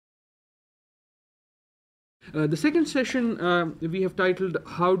The second session we have titled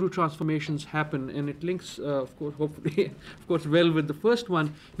 "How Do Transformations Happen," and it links, of course, hopefully, of course, well with the first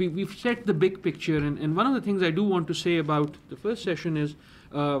one. We've set the big picture, and one of the things I do want to say about the first session is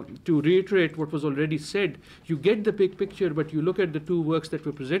to reiterate what was already said. You get the big picture, but you look at the two works that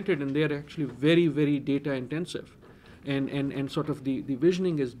were presented, and they are actually very, very data intensive. And sort of the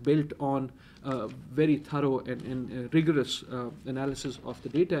visioning is built on very thorough and rigorous analysis of the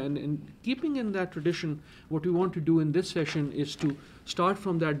data. And keeping in that tradition, what we want to do in this session is to start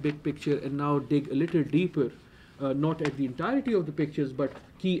from that big picture and now dig a little deeper, not at the entirety of the pictures, but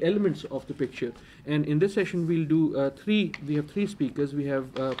key elements of the picture. And in this session, we'll do we have three speakers. We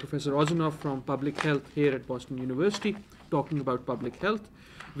have Professor Ozanov from Public Health here at Boston University, talking about public health.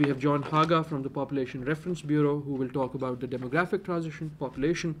 We have John Haga from the Population Reference Bureau, who will talk about the demographic transition,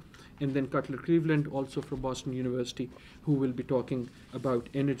 population, and then Cutler Cleveland, also from Boston University, who will be talking about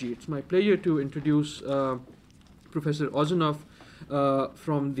energy. It's my pleasure to introduce Professor Ozanov,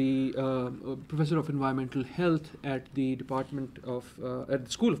 from the Professor of Environmental Health at the at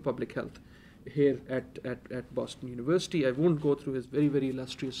the School of Public Health here at Boston University. I won't go through his very, very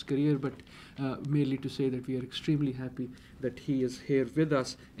illustrious career, but merely to say that we are extremely happy that he is here with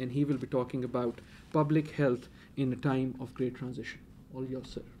us, and he will be talking about public health in a time of great transition. All yours,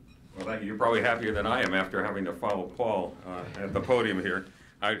 sir. Well, thank you. You're probably happier than I am after having to follow Paul at the podium here.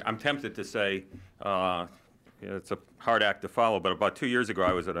 I'm tempted to say it's a hard act to follow, but about 2 years ago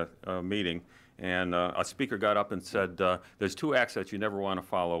I was at a meeting, and a speaker got up and said, there's two acts that you never want to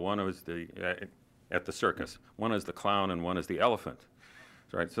follow. One is at the circus. One is the clown and one is the elephant.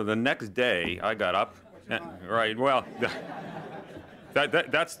 Right. So the next day I got up, right, well,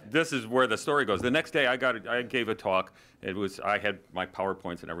 this is where the story goes. The next day I gave a talk. I had my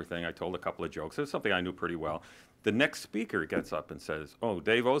PowerPoints and everything. I told a couple of jokes. It was something I knew pretty well. The next speaker gets up and says, oh,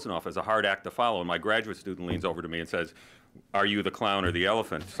 Dave Ozanov is a hard act to follow. And my graduate student leans over to me and says, are you the clown or the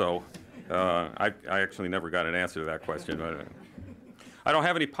elephant? So I actually never got an answer to that question. But, I don't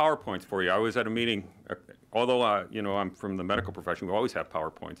have any PowerPoints for you. I was at a meeting, although I'm from the medical profession, we always have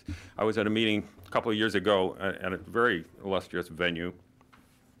PowerPoints. I was at a meeting a couple of years ago at a very illustrious venue,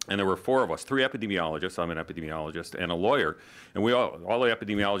 and there were four of us, three epidemiologists, I'm an epidemiologist, and a lawyer. And all the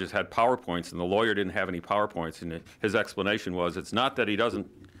epidemiologists had PowerPoints, and the lawyer didn't have any PowerPoints. And his explanation was, it's not that he doesn't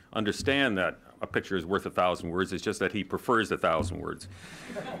understand that a picture is worth 1,000 words, it's just that he prefers 1,000 words.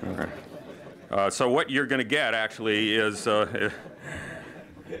 So what you're going to get, actually, is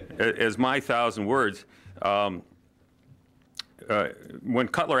my 1,000 words. When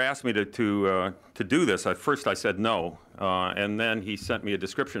Cutler asked me to do this, at first I said no, and then he sent me a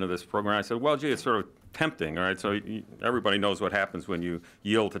description of this program. I said, well, gee, it's sort of tempting, all right? So everybody knows what happens when you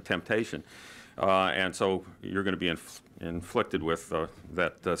yield to temptation. And so you're going to be inflicted with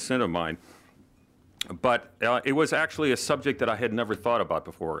that sin of mine. But it was actually a subject that I had never thought about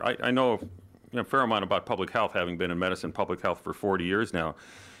before. I know a fair amount about public health, having been in medicine public health for 40 years now.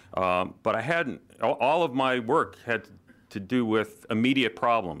 But I hadn't, all of my work had to do with immediate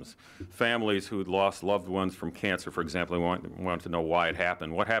problems. Families who'd lost loved ones from cancer, for example, wanted to know why it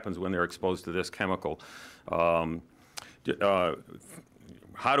happened. What happens when they're exposed to this chemical? How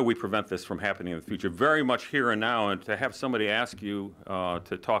do we prevent this from happening in the future? Very much here and now, and to have somebody ask you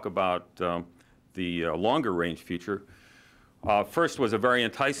to talk about the longer range future, first was a very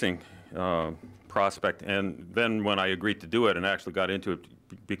enticing prospect, and then when I agreed to do it and actually got into it,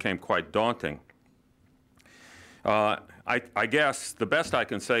 became quite daunting. I guess the best I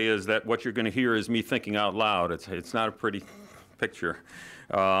can say is that what you're going to hear is me thinking out loud. It's not a pretty picture,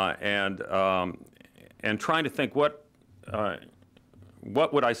 and trying to think what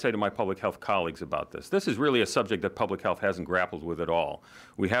would I say to my public health colleagues about this. This is really a subject that public health hasn't grappled with at all.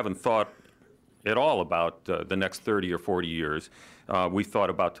 We haven't thought at all about the next 30 or 40 years. We thought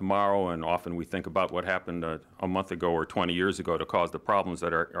about tomorrow, and often we think about what happened a month ago or 20 years ago to cause the problems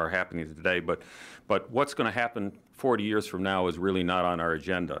that are happening today. But what's going to happen 40 years from now is really not on our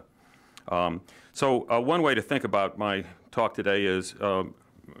agenda. So one way to think about my talk today is,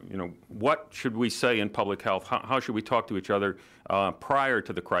 what should we say in public health? How should we talk to each other prior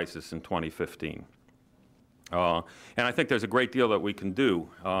to the crisis in 2015? And I think there's a great deal that we can do,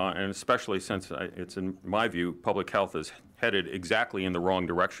 and especially since it's, in my view, public health is headed exactly in the wrong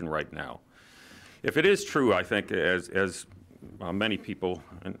direction right now. If it is true, I think, as many people,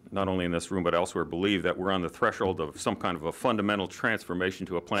 not only in this room but elsewhere, believe that we're on the threshold of some kind of a fundamental transformation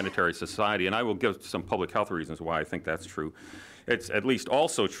to a planetary society, and I will give some public health reasons why I think that's true. It's at least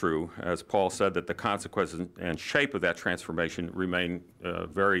also true, as Paul said, that the consequences and shape of that transformation remain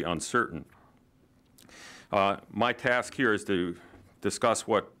very uncertain. My task here is to discuss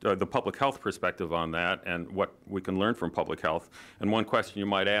what the public health perspective on that and what we can learn from public health. And one question you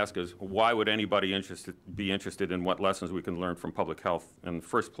might ask is, why would anybody be interested in what lessons we can learn from public health in the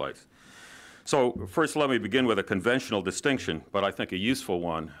first place? So first, let me begin with a conventional distinction, but I think a useful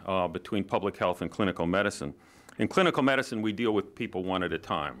one, between public health and clinical medicine. In clinical medicine, we deal with people one at a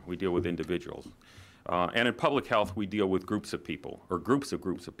time. We deal with individuals. And in public health, we deal with groups of people, or groups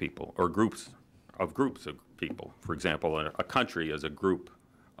of people, or groups of people. For example, a country is a group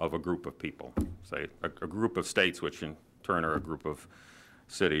of people. Say, a group of states, which in turn are a group of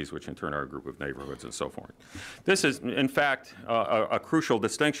cities, which in turn are a group of neighborhoods, and so forth. This is, in fact, a crucial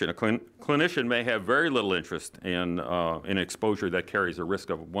distinction. A clinician may have very little interest in exposure that carries a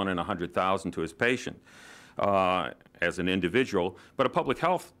risk of 1 in 100,000 to his patient as an individual, but a public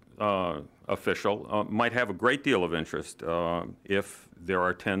health official might have a great deal of interest if there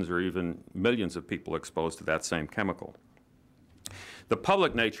are tens or even millions of people exposed to that same chemical. The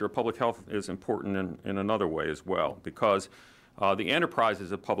public nature of public health is important in another way as well, because the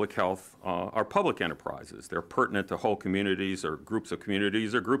enterprises of public health are public enterprises. They're pertinent to whole communities or groups of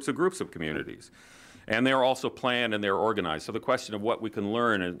communities or groups of communities. And they're also planned and they're organized. So the question of what we can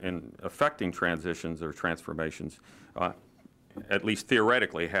learn in affecting transitions or transformations, at least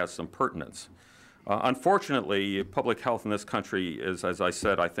theoretically, has some pertinence. Unfortunately, public health in this country is, as I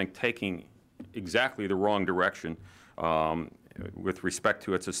said, I think, taking exactly the wrong direction with respect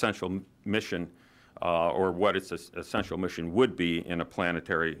to its essential mission, or what its essential mission would be in a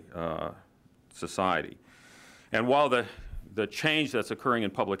planetary society. And while the change that's occurring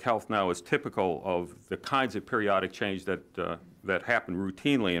in public health now is typical of the kinds of periodic change that happen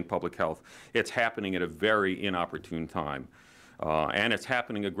routinely in public health, it's happening at a very inopportune time. And it's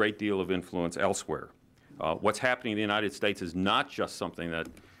happening a great deal of influence elsewhere. What's happening in the United States is not just something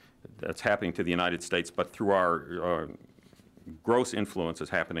that's happening to the United States, but through our gross influence is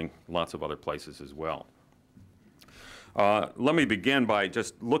happening lots of other places as well. Let me begin by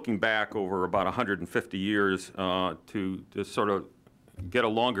just looking back over about 150 years to sort of get a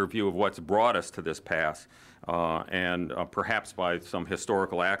longer view of what's brought us to this pass, and perhaps by some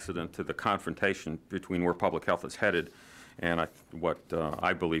historical accident to the confrontation between where public health is headed and what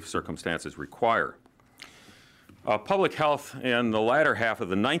I believe circumstances require. Public health in the latter half of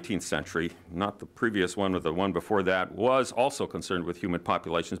the 19th century, not the previous one, but the one before that, was also concerned with human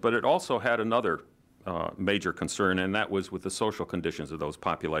populations, but it also had another major concern, and that was with the social conditions of those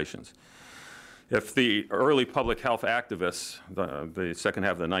populations. If the early public health activists, the second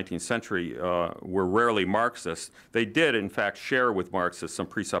half of the 19th century, were rarely Marxists, they did, in fact, share with Marxists some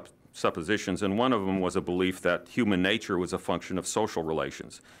presuppositions, and one of them was a belief that human nature was a function of social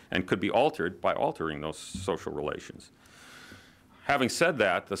relations and could be altered by altering those social relations. Having said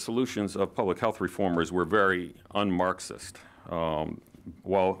that, the solutions of public health reformers were very un-Marxist.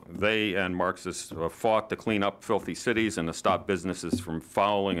 While they and Marxists fought to clean up filthy cities and to stop businesses from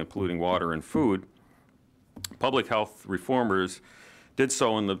fouling and polluting water and food, public health reformers did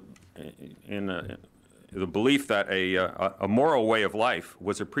so in the belief that a moral way of life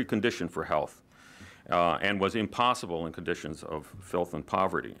was a precondition for health and was impossible in conditions of filth and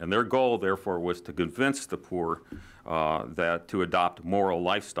poverty. And their goal, therefore, was to convince the poor that to adopt moral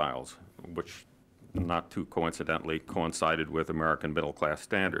lifestyles, which not too coincidentally coincided with American middle-class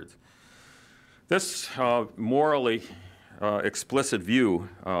standards. This morally explicit view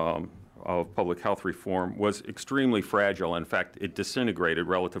of public health reform was extremely fragile. In fact, it disintegrated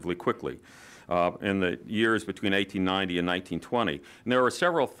relatively quickly in the years between 1890 and 1920. And there were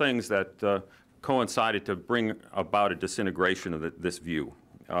several things that coincided to bring about a disintegration of this view.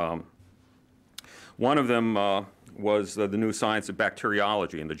 One of them was the new science of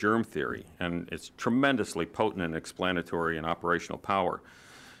bacteriology and the germ theory, and its tremendously potent and explanatory and operational power.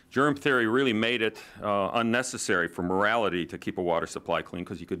 Germ theory really made it unnecessary for morality to keep a water supply clean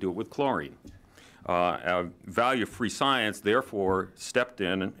because you could do it with chlorine. Value-free science, therefore, stepped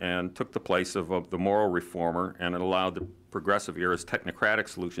in and took the place of the moral reformer, and it allowed the progressive era's technocratic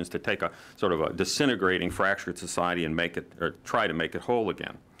solutions to take a sort of a disintegrating, fractured society and make it, or try to make it whole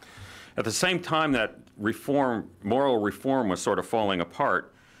again. At the same time that moral reform was sort of falling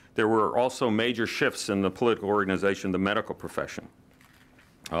apart, there were also major shifts in the political organization, the medical profession.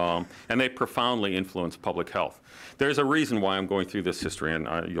 And they profoundly influenced public health. There's a reason why I'm going through this history, and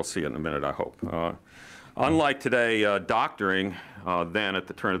you'll see it in a minute, I hope. Unlike today, doctoring then at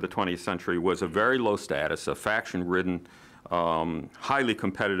the turn of the 20th century was a very low status, a faction-ridden, highly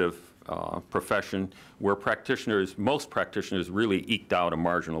competitive profession where most practitioners really eked out a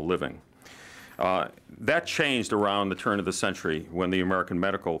marginal living. That changed around the turn of the century when the American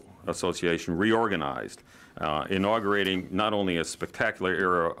Medical Association reorganized, inaugurating not only a spectacular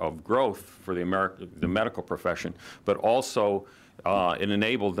era of growth for the medical profession, but also it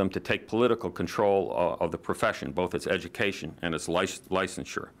enabled them to take political control of the profession, both its education and its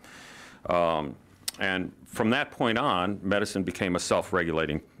licensure. And from that point on, medicine became a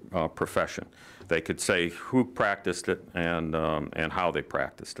self-regulating profession. They could say who practiced it and how they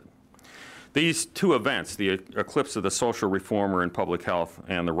practiced it. These two events, the eclipse of the social reformer in public health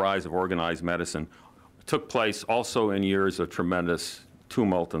and the rise of organized medicine, took place also in years of tremendous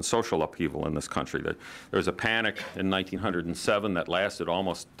tumult and social upheaval in this country. There was a panic in 1907 that lasted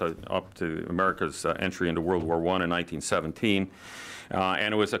almost up to America's entry into World War I in 1917,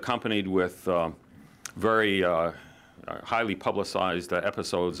 and it was accompanied with very highly publicized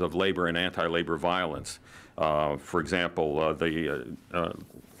episodes of labor and anti-labor violence. For example, the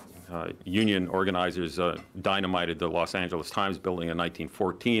union organizers dynamited the Los Angeles Times building in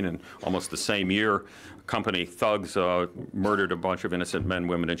 1914, and almost the same year, company thugs murdered a bunch of innocent men,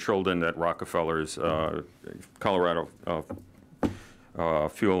 women, and children at Rockefeller's Colorado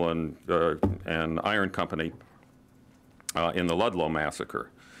Fuel and Iron Company in the Ludlow Massacre.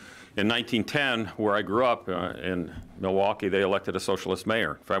 In 1910, where I grew up in Milwaukee, they elected a socialist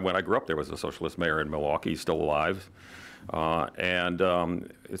mayor. In fact, when I grew up, there was a socialist mayor in Milwaukee. He's still alive.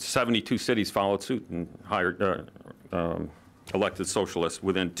 72 cities followed suit and hired elected socialists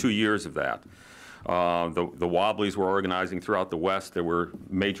within 2 years of that. The Wobblies were organizing throughout the West. There were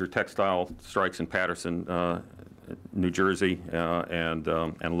major textile strikes in Paterson, New Jersey, and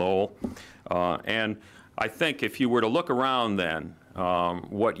Lowell. And I think if you were to look around then,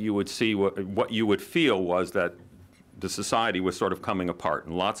 what you would see, what you would feel was that the society was sort of coming apart,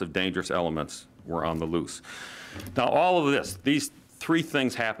 and lots of dangerous elements were on the loose. Now, all of this, these three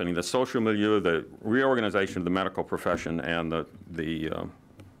things happening, the social milieu, the reorganization of the medical profession, and the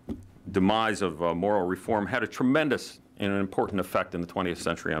demise of moral reform had a tremendous and an important effect in the 20th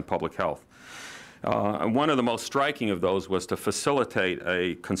century on public health. One of the most striking of those was to facilitate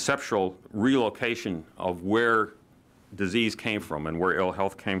a conceptual relocation of where disease came from and where ill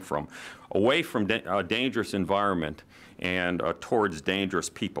health came from, away from a dangerous environment and towards dangerous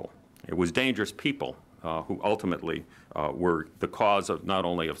people. It was dangerous people who ultimately were the cause of not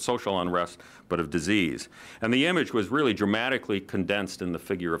only of social unrest, but of disease. And the image was really dramatically condensed in the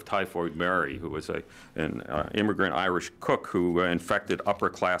figure of Typhoid Mary, who was an immigrant Irish cook who infected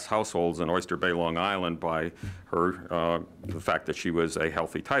upper-class households in Oyster Bay, Long Island by the fact that she was a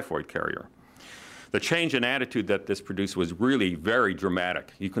healthy typhoid carrier. The change in attitude that this produced was really very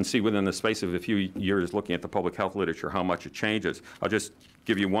dramatic. You can see within the space of a few years looking at the public health literature how much it changes. I'll just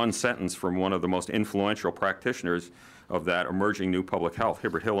give you one sentence from one of the most influential practitioners of that emerging new public health,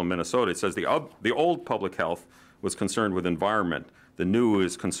 Hibbert Hill in Minnesota. It says the old public health was concerned with environment. The new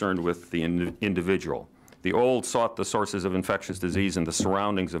is concerned with the individual. The old sought the sources of infectious disease in the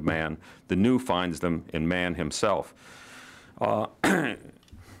surroundings of man. The new finds them in man himself. When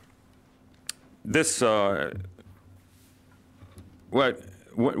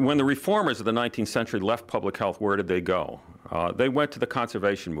the reformers of the 19th century left public health, where did they go? They went to the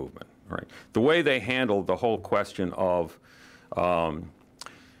conservation movement. Right? The way they handled the whole question of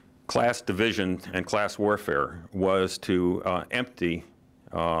class division and class warfare was to empty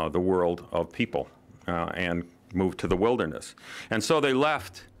the world of people and move to the wilderness. And so they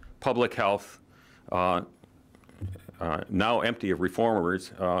left public health now empty of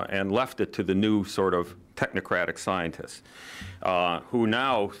reformers, and left it to the new sort of technocratic scientists, who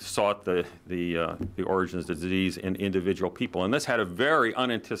now sought the origins of disease in individual people. And this had a very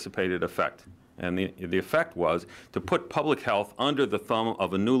unanticipated effect. And the effect was to put public health under the thumb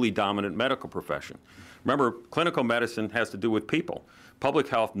of a newly dominant medical profession. Remember, clinical medicine has to do with people. Public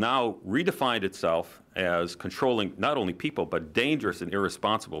health now redefined itself as controlling not only people, but dangerous and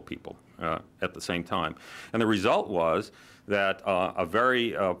irresponsible people at the same time. And the result was that a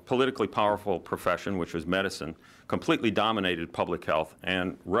very politically powerful profession, which was medicine, completely dominated public health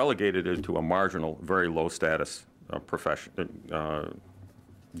and relegated it to a marginal, very low status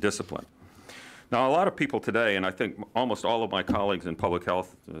discipline. Now, a lot of people today, and I think almost all of my colleagues in public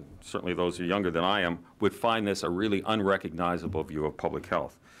health, certainly those who are younger than I am, would find this a really unrecognizable view of public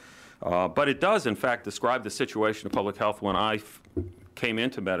health. But it does, in fact, describe the situation of public health when I came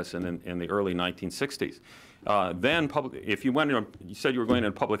into medicine in the early 1960s. If you went in, you said you were going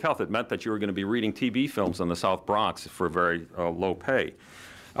into public health, it meant that you were going to be reading TB films in the South Bronx for very low pay.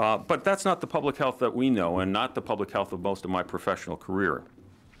 But that's not the public health that we know, and not the public health of most of my professional career.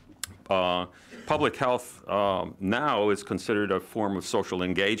 public health now is considered a form of social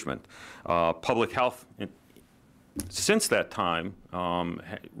engagement. Public health, since that time,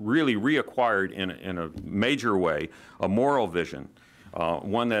 really reacquired in a major way a moral vision,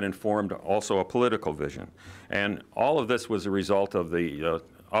 one that informed also a political vision. And all of this was a result of the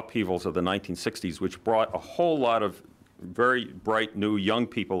upheavals of the 1960s, which brought a whole lot of very bright new young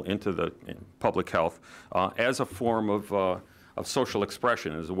people into the public health as a form of social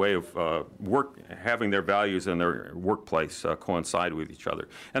expression, as a way of having their values and their workplace coincide with each other.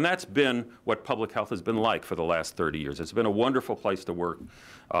 And that's been what public health has been like for the last 30 years. It's been a wonderful place to work.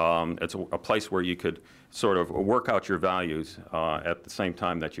 It's a place where you could sort of work out your values at the same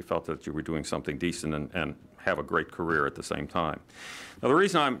time that you felt that you were doing something decent and have a great career at the same time. Now, the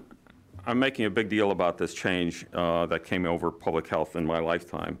reason I'm making a big deal about this change that came over public health in my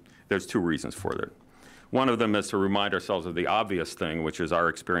lifetime, there's two reasons for it. One of them is to remind ourselves of the obvious thing, which is our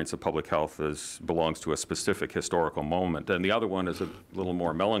experience of public health belongs to a specific historical moment. And the other one is a little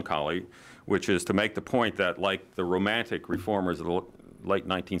more melancholy, which is to make the point that, like the romantic reformers of the late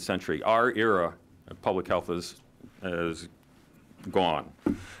 19th century, our era of public health is gone.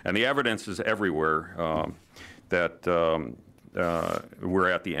 And the evidence is everywhere that we're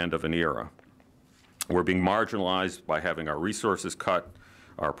at the end of an era. We're being marginalized by having our resources cut.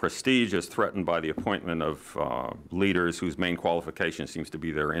 Our prestige is threatened by the appointment of leaders whose main qualification seems to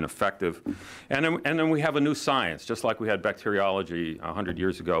be they're ineffective. And then we have a new science. Just like we had bacteriology 100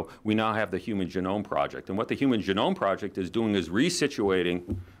 years ago, we now have the Human Genome Project. And what the Human Genome Project is doing is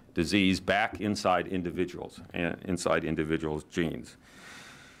resituating disease back inside individuals and inside individuals' genes.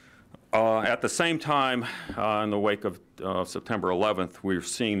 At the same time, in the wake of September 11th, we're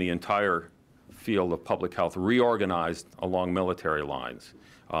seeing the entire field of public health reorganized along military lines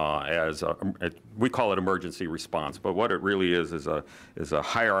we call it emergency response, but what it really is a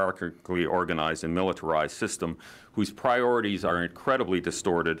hierarchically organized and militarized system whose priorities are incredibly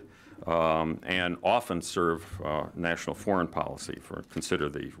distorted and often serve national foreign policy. Consider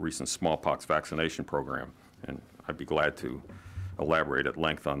the recent smallpox vaccination program, and I'd be glad to elaborate at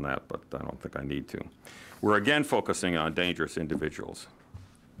length on that, but I don't think I need to. We're again focusing on dangerous individuals.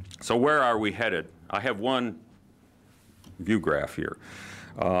 So where are we headed? I have one view graph here.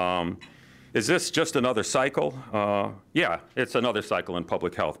 Is this just another cycle? Yeah, it's another cycle in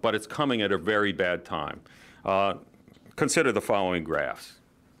public health, but it's coming at a very bad time. Consider the following graphs.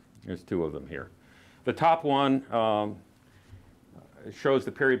 There's two of them here. The top one shows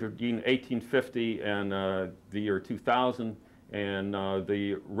the period between 1850 and the year 2000. And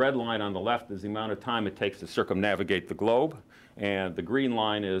the red line on the left is the amount of time it takes to circumnavigate the globe. And the green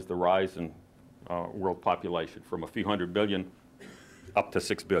line is the rise in world population from a few hundred billion up to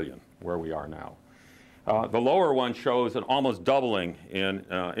 6 billion, where we are now. The lower one shows an almost doubling in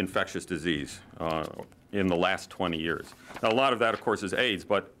infectious disease in the last 20 years. Now, a lot of that, of course, is AIDS,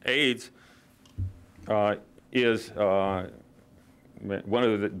 but AIDS is one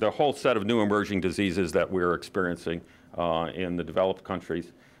of the whole set of new emerging diseases that we're experiencing in the developed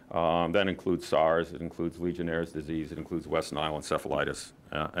countries. That includes SARS, it includes Legionnaire's disease, it includes West Nile encephalitis,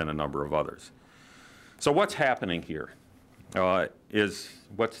 and a number of others. So what's happening here is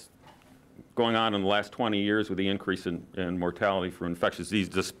what's going on in the last 20 years with the increase in mortality for infectious disease,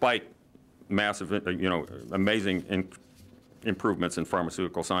 despite massive, amazing improvements in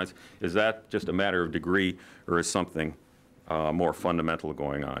pharmaceutical science. Is that just a matter of degree, or is something more fundamental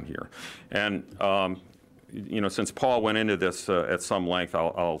going on here? And since Paul went into this at some length,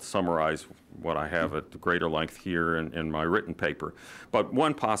 I'll summarize what I have at greater length here in my written paper. But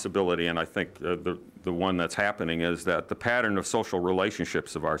one possibility, and I think the one that's happening, is that the pattern of social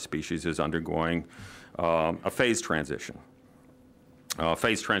relationships of our species is undergoing a phase transition.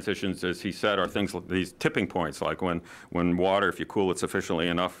 Phase transitions, as he said, are things like these tipping points, like when water, if you cool it sufficiently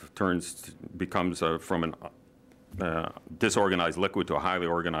enough, becomes from an disorganized liquid to a highly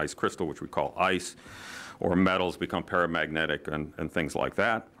organized crystal, which we call ice, or metals become paramagnetic and things like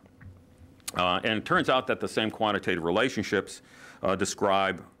that. And it turns out that the same quantitative relationships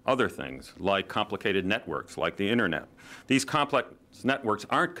describe other things, like complicated networks, like the internet. These complex networks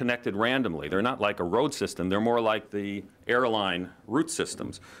aren't connected randomly. They're not like a road system. They're more like the airline route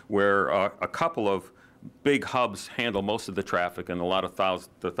systems, where a couple of big hubs handle most of the traffic, and a lot of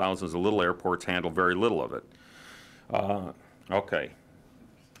thousands of little airports handle very little of it. Okay.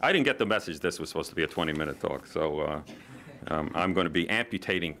 I didn't get the message this was supposed to be a 20-minute talk, so I'm going to be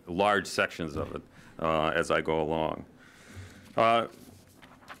amputating large sections of it as I go along.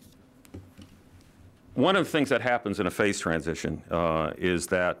 One of the things that happens in a phase transition is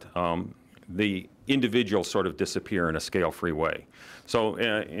that the individuals sort of disappear in a scale-free way. So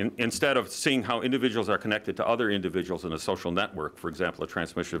instead of seeing how individuals are connected to other individuals in a social network, for example, a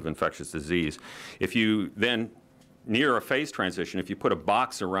transmission of infectious disease, if you then, near a phase transition, if you put a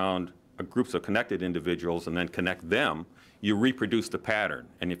box around groups of connected individuals and then connect them, you reproduce the pattern.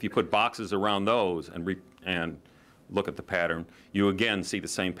 And if you put boxes around those and look at the pattern, you again see the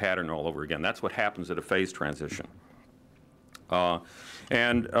same pattern all over again. That's what happens at a phase transition.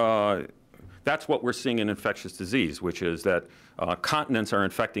 That's what we're seeing in infectious disease, which is that continents are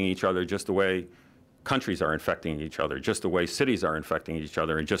infecting each other just the way countries are infecting each other, just the way cities are infecting each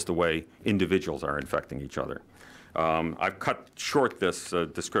other, and just the way individuals are infecting each other. I've cut short this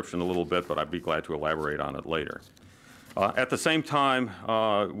description a little bit, but I'd be glad to elaborate on it later. At the same time,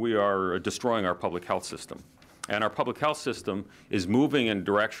 we are destroying our public health system. And our public health system is moving in the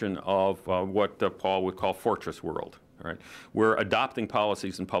direction of what Paul would call fortress world. Right? We're adopting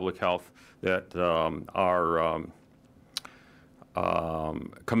policies in public health that are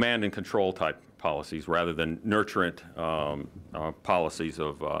command and control type policies rather than nurturant policies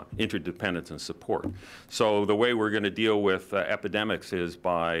of interdependence and support. So the way we're going to deal with epidemics is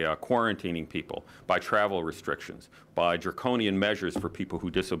by quarantining people, by travel restrictions, by draconian measures for people who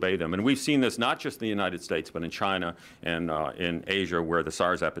disobey them. And we've seen this not just in the United States, but in China and in Asia, where the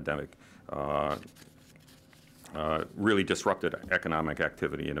SARS epidemic really disrupted economic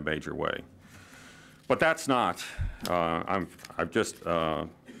activity in a major way. But that's not, I've just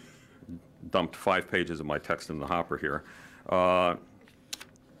dumped 5 pages of my text in the hopper here.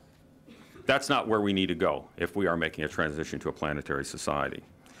 That's not where we need to go if we are making a transition to a planetary society.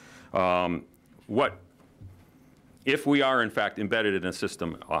 If we are in fact embedded in a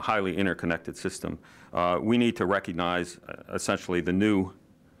system, a highly interconnected system, we need to recognize essentially the new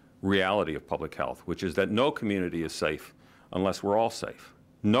reality of public health, which is that no community is safe unless we're all safe.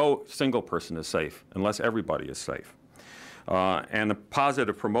 No single person is safe unless everybody is safe. And the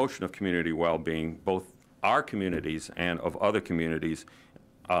positive promotion of community well-being, both our communities and of other communities,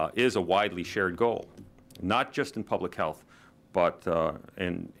 is a widely shared goal, not just in public health, but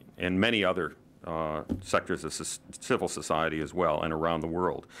in many other sectors of civil society as well and around the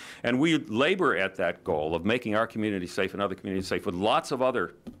world. And we labor at that goal of making our community safe and other communities safe with lots of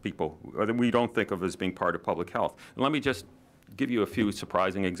other people that we don't think of as being part of public health. And let me just give you a few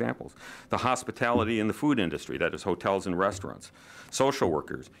surprising examples. The hospitality and the food industry, that is hotels and restaurants, social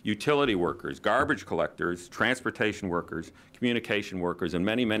workers, utility workers, garbage collectors, transportation workers, communication workers, and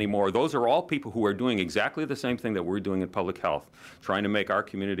many, many more. Those are all people who are doing exactly the same thing that we're doing in public health, trying to make our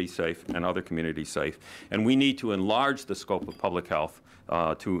community safe and other communities safe. And we need to enlarge the scope of public health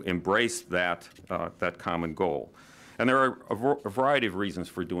to embrace that common goal. And there are a variety of reasons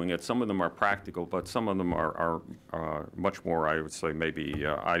for doing it. Some of them are practical, but some of them are much more, I would say, maybe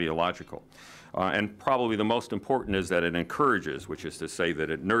ideological. And probably the most important is that it encourages, which is to say that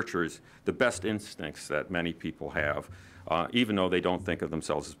it nurtures the best instincts that many people have, even though they don't think of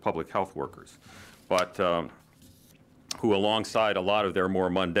themselves as public health workers, but who alongside a lot of their more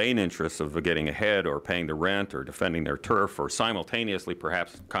mundane interests of getting ahead or paying the rent or defending their turf or simultaneously,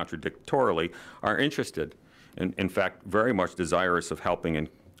 perhaps contradictorily, are interested in fact, very much desirous of helping and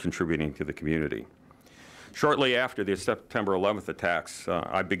contributing to the community. Shortly after the September 11th attacks,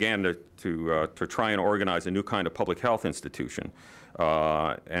 I began to try and organize a new kind of public health institution,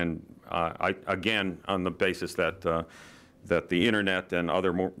 again, on the basis that the internet and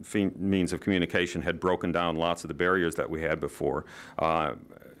other means of communication had broken down lots of the barriers that we had before.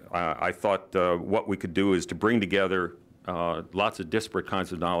 I thought what we could do is to bring together lots of disparate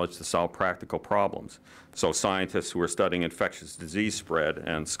kinds of knowledge to solve practical problems. So scientists who are studying infectious disease spread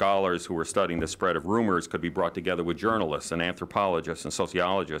and scholars who are studying the spread of rumors could be brought together with journalists and anthropologists and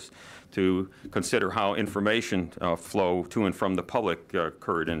sociologists to consider how information flow to and from the public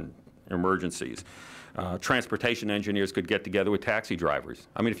occurred in emergencies. Transportation engineers could get together with taxi drivers.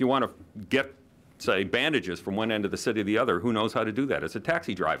 I mean, if you want to get say, bandages from one end of the city to the other, who knows how to do that? It's a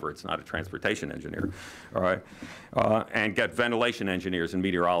taxi driver, it's not a transportation engineer, all right? And get ventilation engineers and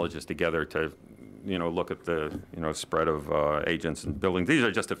meteorologists together to, look at the, spread of agents and buildings. These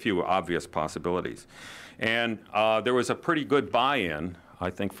are just a few obvious possibilities. And there was a pretty good buy-in,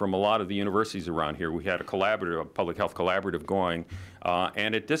 I think, from a lot of the universities around here. We had a collaborative, a public health collaborative going,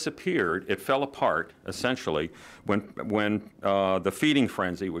 and it disappeared. It fell apart, essentially, when the feeding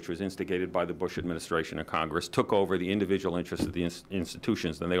frenzy, which was instigated by the Bush administration and Congress, took over the individual interests of the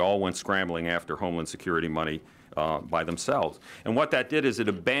institutions. Then they all went scrambling after Homeland Security money by themselves. And what that did is it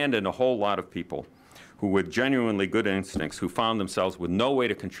abandoned a whole lot of people who with genuinely good instincts, who found themselves with no way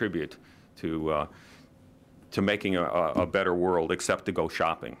to contribute to making a better world except to go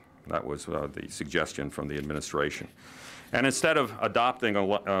shopping. That was the suggestion from the administration. And instead of adopting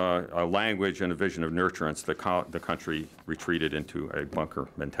a language and a vision of nurturance, the country retreated into a bunker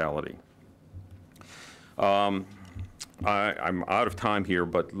mentality. I'm out of time here,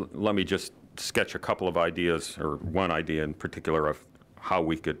 but let me just sketch a couple of ideas, or one idea in particular, of how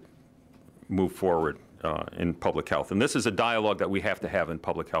we could move forward in public health. And this is a dialogue that we have to have in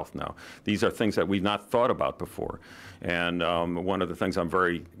public health now. These are things that we've not thought about before. And one of the things I'm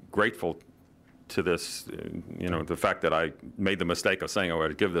very grateful to this, the fact that I made the mistake of saying I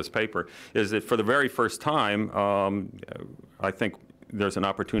would give this paper, is that for the very first time, I think there's an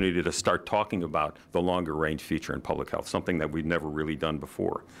opportunity to start talking about the longer range feature in public health, something that we've never really done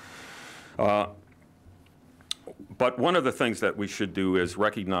before. But one of the things that we should do is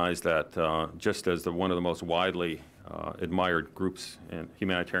recognize that just as one of the most widely admired groups and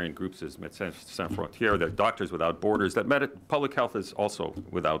humanitarian groups is Médecins Sans Frontières, that Doctors Without Borders, that public health is also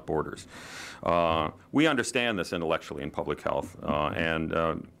without borders. We understand this intellectually in public health,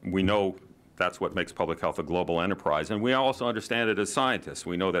 and we know that's what makes public health a global enterprise. And we also understand it as scientists.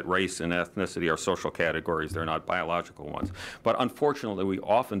 We know that race and ethnicity are social categories. They're not biological ones. But unfortunately, we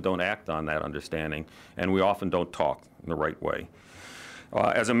often don't act on that understanding, and we often don't talk in the right way.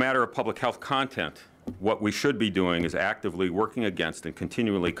 As a matter of public health content, what we should be doing is actively working against and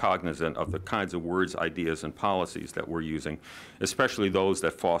continually cognizant of the kinds of words, ideas, and policies that we're using, especially those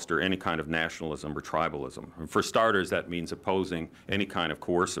that foster any kind of nationalism or tribalism. And for starters, that means opposing any kind of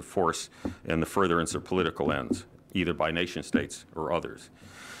coercive force in the furtherance of political ends, either by nation states or others.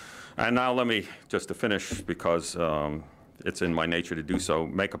 And now let me, just to finish, because it's in my nature to do so,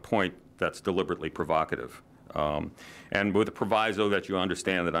 make a point that's deliberately provocative. And with the proviso that you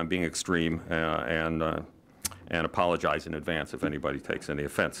understand that I'm being extreme and apologize in advance if anybody takes any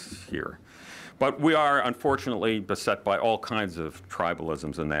offense here. But we are, unfortunately, beset by all kinds of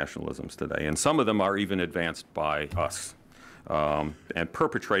tribalisms and nationalisms today, and some of them are even advanced by us and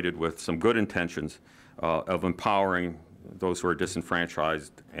perpetrated with some good intentions of empowering those who are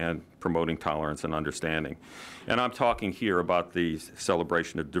disenfranchised and promoting tolerance and understanding. And I'm talking here about the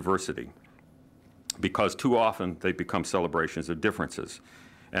celebration of diversity, because too often they become celebrations of differences,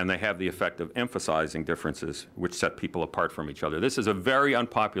 and they have the effect of emphasizing differences which set people apart from each other. This is a very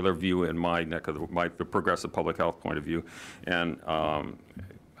unpopular view in my neck of the progressive public health point of view, and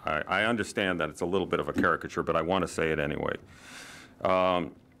I understand that it's a little bit of a caricature, but I want to say it anyway.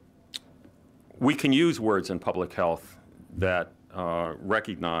 We can use words in public health that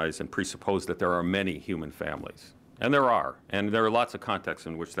recognize and presuppose that there are many human families. And there are lots of contexts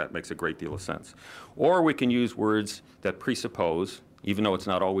in which that makes a great deal of sense. Or we can use words that presuppose, even though it's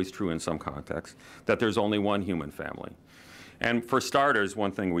not always true in some contexts, that there's only one human family. And for starters,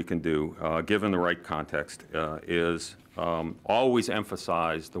 one thing we can do, given the right context, is always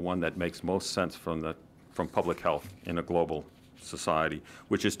emphasize the one that makes most sense from public health in a global society,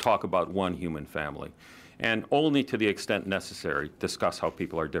 which is talk about one human family. And only to the extent necessary, discuss how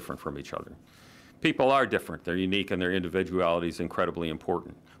people are different from each other. People are different, they're unique, and their individuality is incredibly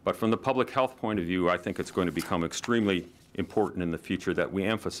important. But from the public health point of view, I think it's going to become extremely important in the future that we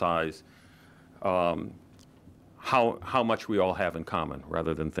emphasize how much we all have in common,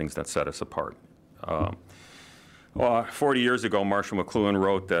 rather than things that set us apart. 40 years ago, Marshall McLuhan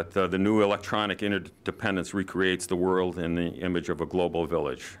wrote that the new electronic interdependence recreates the world in the image of a global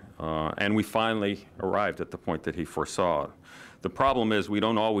village. And we finally arrived at the point that he foresaw. The problem is we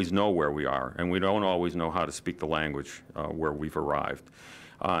don't always know where we are, and we don't always know how to speak the language where we've arrived.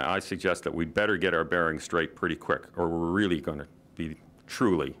 I suggest that we'd better get our bearings straight pretty quick, or we're really going to be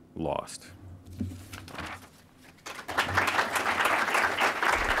truly lost.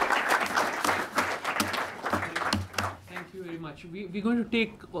 Thank you very much. We're going to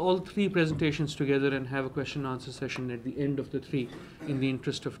take all three presentations together and have a question and answer session at the end of the three in the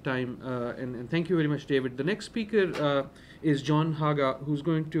interest of time. And thank you very much, David. The next speaker is John Haga, who's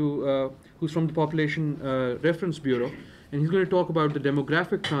from the Population Reference Bureau, and he's going to talk about the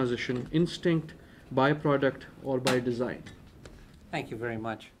demographic transition, instinct, byproduct, or by design. Thank you very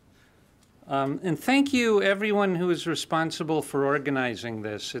much. And thank you, everyone who is responsible for organizing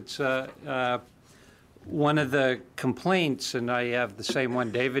this. It's one of the complaints, and I have the same one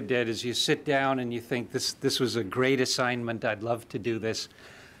David did, is you sit down and you think, this was a great assignment, I'd love to do this.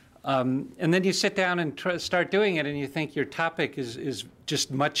 And then you sit down and start doing it, and you think your topic is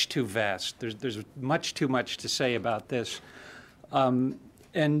just much too vast. There's much too much to say about this. And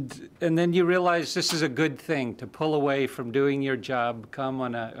then you realize this is a good thing, to pull away from doing your job, come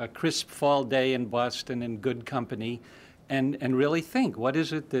on a crisp fall day in Boston in good company, and really think, what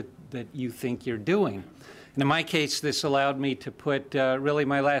is it that you think you're doing? And in my case, this allowed me to put really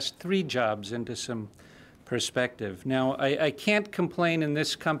my last 3 jobs into some perspective. Now, I can't complain in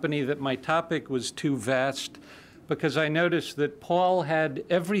this company that my topic was too vast, because I noticed that Paul had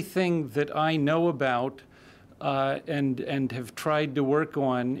everything that I know about and have tried to work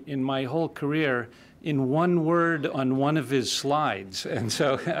on in my whole career in one word on one of his slides. And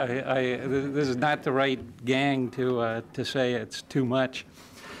so this is not the right gang to say it's too much.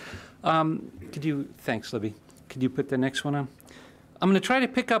 Thanks, Libby. Could you put the next one on? I'm going to try to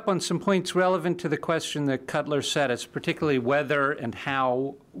pick up on some points relevant to the question that Cutler set us, particularly whether and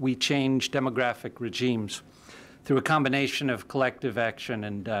how we change demographic regimes through a combination of collective action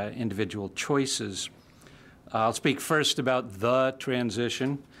and individual choices. I'll speak first about the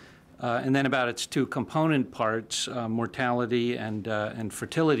transition, and then about its 2 component parts, mortality and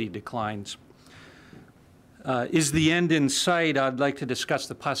fertility declines. Is the end in sight? I'd like to discuss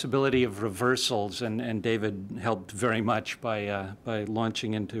the possibility of reversals, and David helped very much by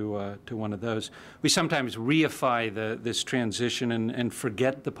launching into to one of those. We sometimes reify this transition and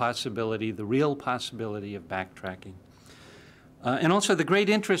forget the possibility, the real possibility of backtracking. And also the great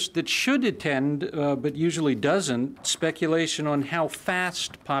interest that should attend, but usually doesn't, speculation on how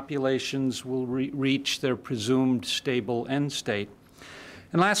fast populations will reach their presumed stable end state.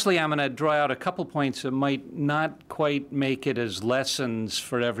 And lastly, I'm going to draw out a couple points that might not quite make it as lessons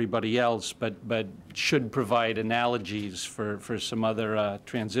for everybody else, but should provide analogies for some other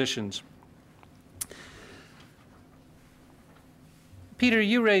transitions. Peter,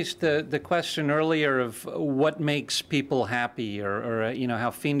 you raised the question earlier of what makes people happy, or you know,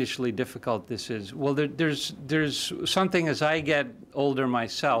 how fiendishly difficult this is. Well, there's something, as I get older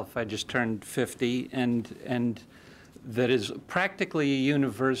myself, I just turned 50, and that is practically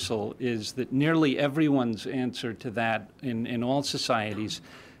universal, is that nearly everyone's answer to that in all societies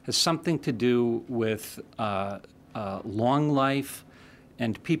has something to do with long life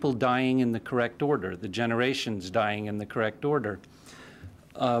and people dying in the correct order, the generations dying in the correct order.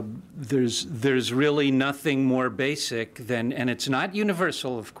 There's really nothing more basic than, and it's not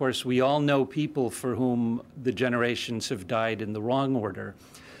universal, of course, we all know people for whom the generations have died in the wrong order.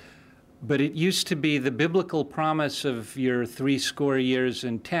 But it used to be the biblical promise of your 70 years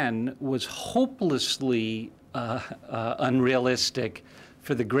and 10 was hopelessly unrealistic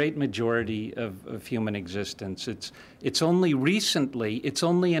for the great majority of human existence. It's only recently, it's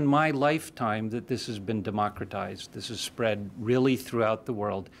only in my lifetime that this has been democratized. This has spread really throughout the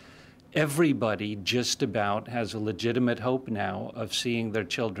world. Everybody just about has a legitimate hope now of seeing their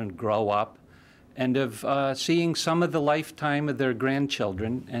children grow up and of seeing some of the lifetime of their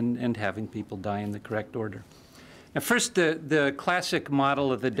grandchildren and having people die in the correct order. Now, first, the classic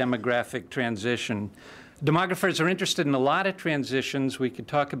model of the demographic transition. Demographers are interested in a lot of transitions. We could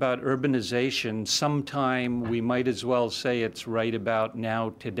talk about urbanization. Sometime we might as well say it's right about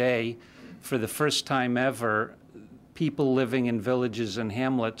now, today. For the first time ever, people living in villages and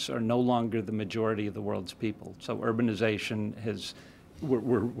hamlets are no longer the majority of the world's people. So urbanization has,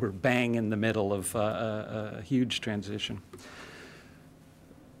 we're bang in the middle of a huge transition.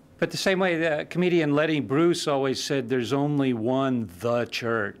 But the same way, the comedian Letty Bruce always said, there's only one the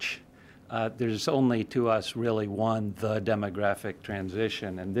church. There's only, to us, really one the demographic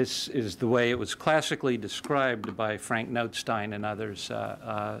transition. And this is the way it was classically described by Frank Notstein and others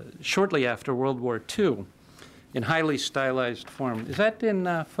shortly after World War II in highly stylized form. Is that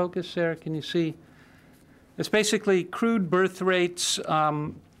in focus there? Can you see? It's basically crude birth rates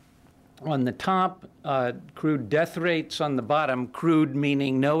on the top, crude death rates on the bottom, crude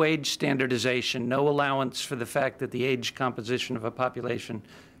meaning no age standardization, no allowance for the fact that the age composition of a population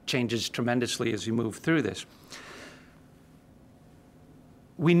changes tremendously as you move through this.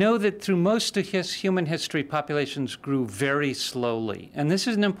 We know that through most of human history, populations grew very slowly. And this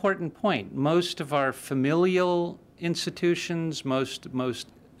is an important point. Most of our familial institutions, most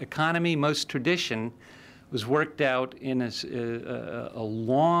economy, most tradition was worked out in a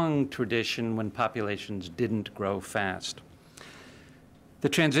long tradition when populations didn't grow fast. The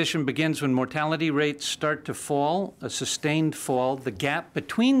transition begins when mortality rates start to fall, a sustained fall. The gap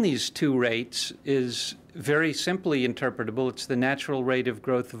between these two rates is very simply interpretable. It's the natural rate of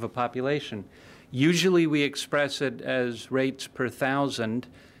growth of a population. Usually we express it as rates per thousand,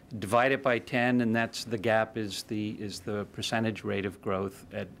 divide it by 10, and that's the gap is the percentage rate of growth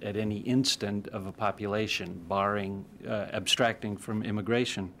at any instant of a population, barring, abstracting from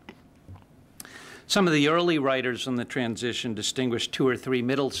immigration. Some of the early writers on the transition distinguished 2 or 3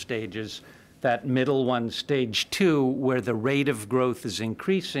 middle stages. That middle one, stage 2, where the rate of growth is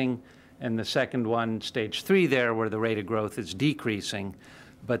increasing, and the second one, stage 3 there, where the rate of growth is decreasing.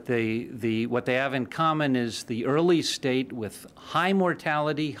 But what they have in common is the early state with high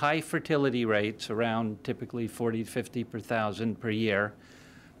mortality, high fertility rates, around typically 40 to 50 per thousand per year,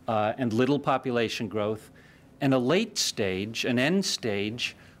 and little population growth, and a late stage, an end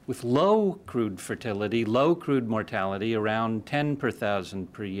stage, with low crude fertility, low crude mortality, around 10 per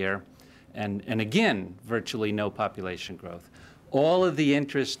thousand per year, and again, virtually no population growth. All of the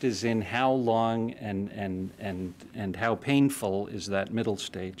interest is in how long and how painful is that middle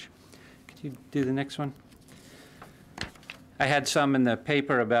stage. Could you do the next one? I had some in the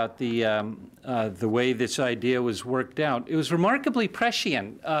paper about the way this idea was worked out. It was remarkably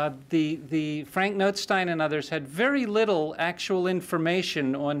prescient. The Frank Notstein and others had very little actual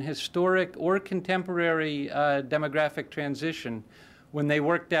information on historic or contemporary demographic transition when they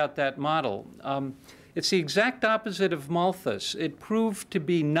worked out that model. It's the exact opposite of Malthus. It proved to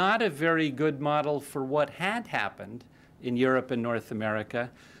be not a very good model for what had happened in Europe and North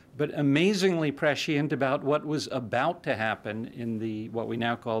America, but amazingly prescient about what was about to happen in what we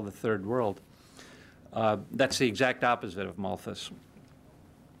now call the Third World. That's the exact opposite of Malthus.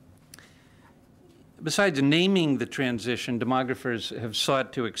 Besides naming the transition, demographers have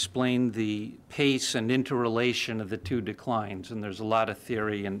sought to explain the pace and interrelation of the two declines, and there's a lot of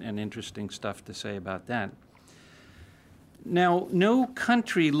theory and interesting stuff to say about that. Now, no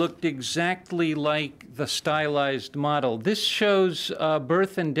country looked exactly like the stylized model. This shows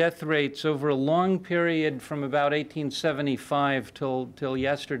birth and death rates over a long period from about 1875 till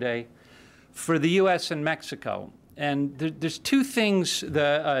yesterday for the US and Mexico. And there's two things.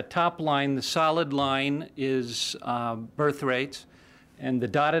 The top line, the solid line, is birth rates, and the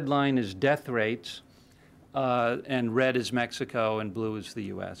dotted line is death rates, and red is Mexico, and blue is the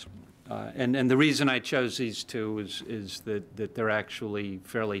U.S. And the reason I chose these two is that they're actually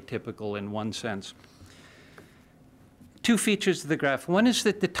fairly typical in one sense. Two features of the graph. One is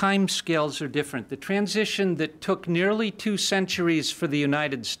that the time scales are different. The transition that took nearly 2 centuries for the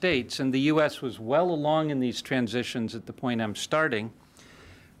United States, and the US was well along in these transitions at the point I'm starting,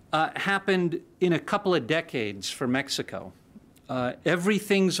 happened in a couple of decades for Mexico.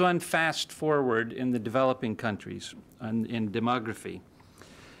 Everything's on fast forward in the developing countries in demography.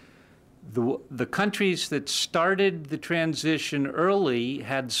 The countries that started the transition early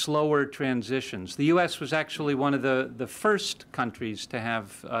had slower transitions. The U.S. was actually one of the first countries to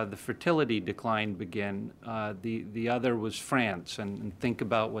have the fertility decline begin. The other was France, and think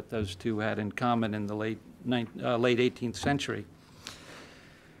about what those two had in common in the late 18th century.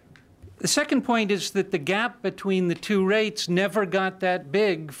 The second point is that the gap between the two rates never got that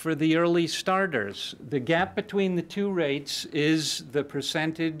big for the early starters. The gap between the two rates is the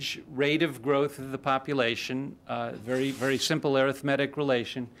percentage rate of growth of the population, very, very simple arithmetic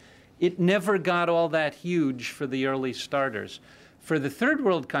relation. It never got all that huge for the early starters. For the third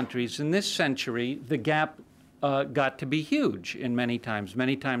world countries in this century, the gap got to be huge in many times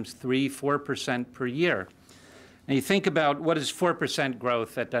 3–4% per year. And you think about what is 4%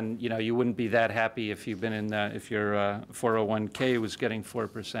 growth, you wouldn't be that happy if you've been if your 401k was getting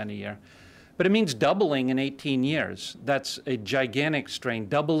 4% a year. But it means doubling in 18 years. That's a gigantic strain,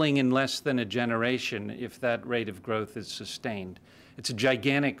 doubling in less than a generation if that rate of growth is sustained. It's a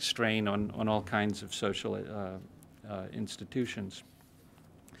gigantic strain on all kinds of social institutions.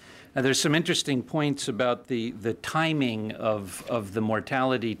 Now, there's some interesting points about the timing of the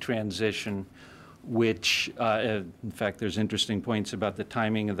mortality transition, which, in fact, there's interesting points about the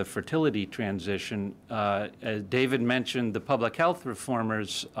timing of the fertility transition. As David mentioned, the public health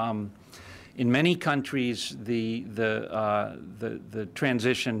reformers, in many countries, the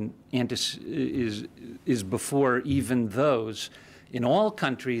transition is before even those. In all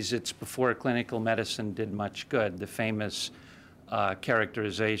countries, it's before clinical medicine did much good. The famous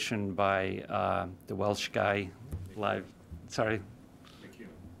characterization by the Welsh guy,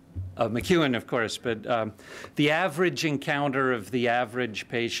 McEwen, of course, but the average encounter of the average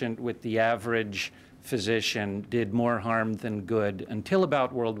patient with the average physician did more harm than good until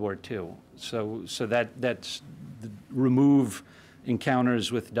about World War II. So that's remove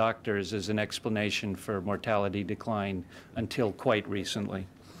encounters with doctors as an explanation for mortality decline until quite recently.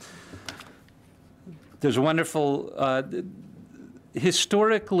 There's a wonderful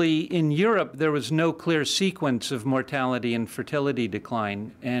historically, in Europe, there was no clear sequence of mortality and fertility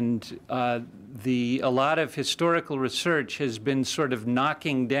decline, and a lot of historical research has been sort of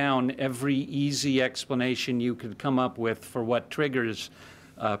knocking down every easy explanation you could come up with for what triggers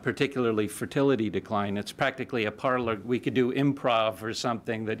particularly fertility decline. It's practically a parlor. We could do improv or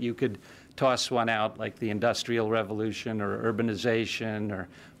something that you could toss one out, like the Industrial Revolution or urbanization or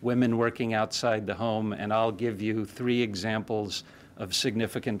women working outside the home, and I'll give you 3 examples of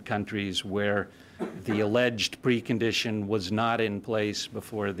significant countries where the alleged precondition was not in place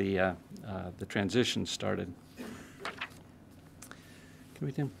before the transition started. Can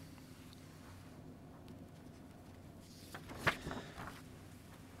we do?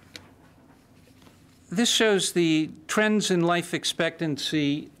 This shows the trends in life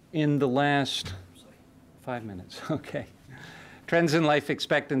expectancy in the last 5 minutes. Okay. Trends in life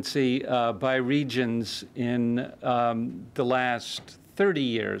expectancy by regions in the last 30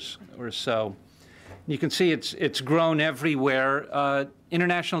 years or so. You can see it's grown everywhere.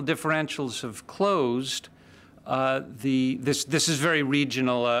 International differentials have closed. This is very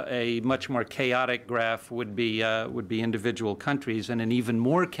regional. A much more chaotic graph would be individual countries, and an even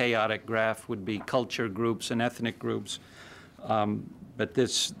more chaotic graph would be culture groups and ethnic groups. But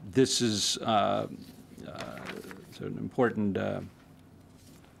this is sort of an important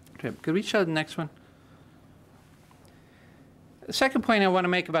trip. Could we show the next one? The second point I want to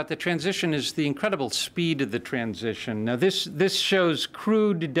make about the transition is the incredible speed of the transition. Now, this shows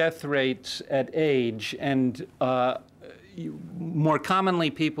crude death rates at age, and more commonly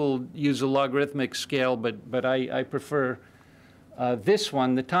people use a logarithmic scale, but I prefer this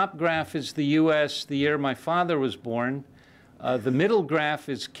one. The top graph is the US, the year my father was born. The middle graph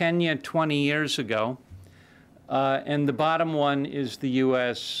is Kenya 20 years ago. And the bottom one is the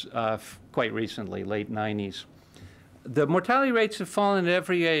US quite recently, late 90s. The mortality rates have fallen at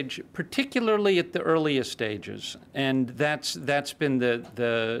every age, particularly at the earliest stages, and that's been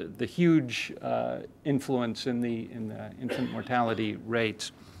the huge influence in the infant mortality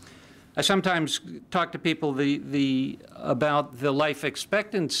rates. I sometimes talk to people about the life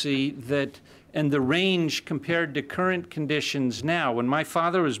expectancy and the range compared to current conditions now. When my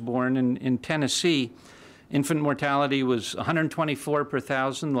father was born in Tennessee, infant mortality was 124 per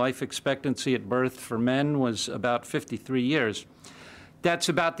thousand. Life expectancy at birth for men was about 53 years. That's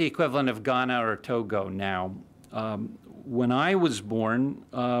about the equivalent of Ghana or Togo now. When I was born,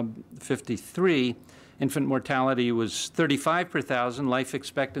 53, infant mortality was 35 per thousand. Life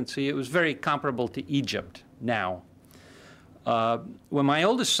expectancy, it was very comparable to Egypt now. When my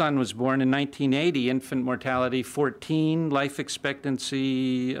oldest son was born in 1980, infant mortality 14, life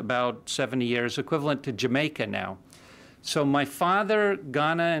expectancy about 70 years, equivalent to Jamaica now. So my father,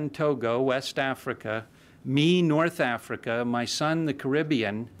 Ghana and Togo, West Africa, me, North Africa, my son, the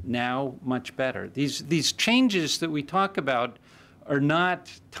Caribbean, now much better. These changes that we talk about are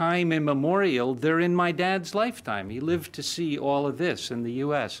not time immemorial. They're in my dad's lifetime. He lived to see all of this in the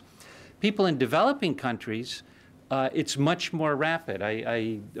US. People in developing countries, it's much more rapid.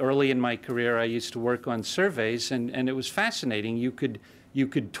 Early in my career, I used to work on surveys, and it was fascinating. You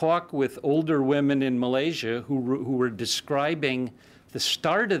could talk with older women in Malaysia who were describing the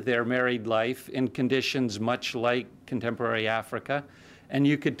start of their married life in conditions much like contemporary Africa, and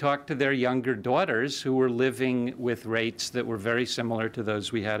you could talk to their younger daughters who were living with rates that were very similar to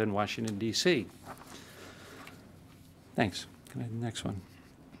those we had in Washington, D.C. Thanks. Can I have the next one?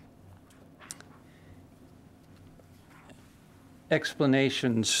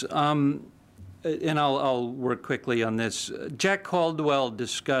 Explanations, and I'll work quickly on this. Jack Caldwell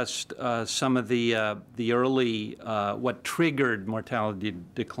discussed some of the early, what triggered mortality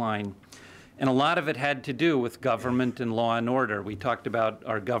decline, and a lot of it had to do with government and law and order. We talked about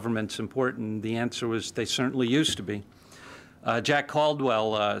are governments important? The answer was they certainly used to be. Jack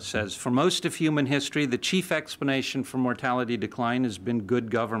Caldwell says, for most of human history, the chief explanation for mortality decline has been good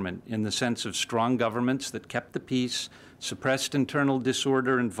government, in the sense of strong governments that kept the peace, suppressed internal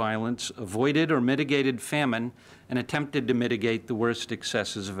disorder and violence, avoided or mitigated famine, and attempted to mitigate the worst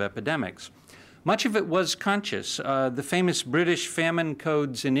excesses of epidemics. Much of it was conscious. The famous British famine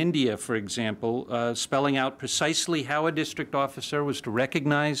codes in India, for example, spelling out precisely how a district officer was to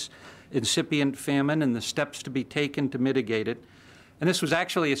recognize incipient famine and the steps to be taken to mitigate it. And this was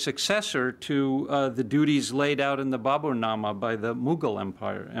actually a successor to the duties laid out in the Baburnama by the Mughal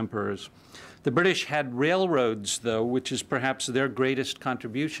emperors. The British had railroads, though, which is perhaps their greatest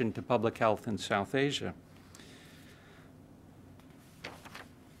contribution to public health in South Asia.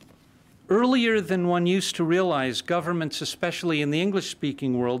 Earlier than one used to realize, governments, especially in the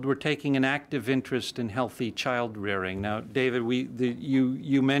English-speaking world, were taking an active interest in healthy child rearing. Now, David,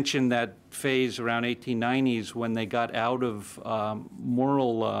 you mentioned that phase around 1890s when they got out of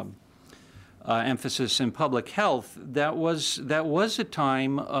moral emphasis in public health. That was a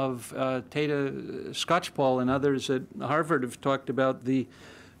time of Tata Scotchpole and others at Harvard have talked about the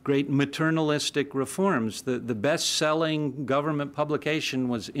great maternalistic reforms. The best-selling government publication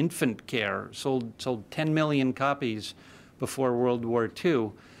was Infant Care, sold 10 million copies before World War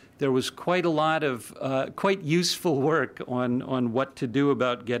II. there was quite a lot of quite useful work on what to do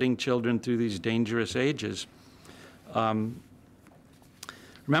about getting children through these dangerous ages.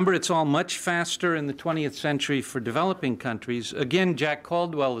 Remember, it's all much faster in the 20th century for developing countries. Again, Jack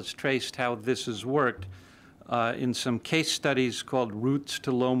Caldwell has traced how this has worked in some case studies called Routes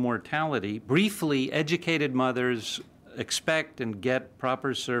to Low Mortality. Briefly, educated mothers expect and get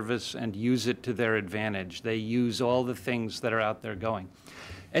proper service and use it to their advantage. They use all the things that are out there going.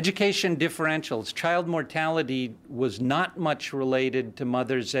 Education differentials. Child mortality was not much related to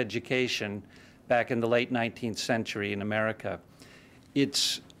mothers' education back in the late 19th century in America.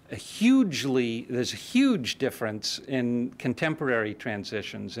 There's a huge difference in contemporary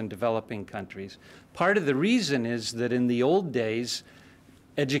transitions in developing countries. Part of the reason is that in the old days,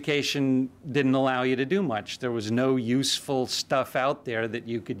 education didn't allow you to do much. There was no useful stuff out there that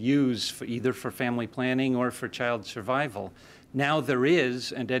you could use for either for family planning or for child survival. Now there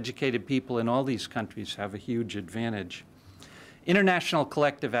is, and educated people in all these countries have a huge advantage. International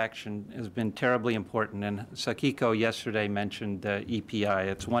collective action has been terribly important, and Sakiko yesterday mentioned EPI.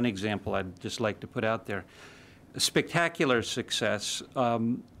 It's one example I'd just like to put out there. A spectacular success,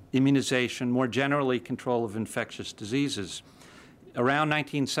 immunization, more generally control of infectious diseases. Around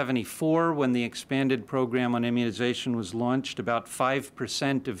 1974, when the expanded program on immunization was launched, about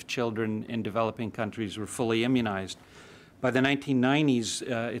 5% of children in developing countries were fully immunized. By the 1990s,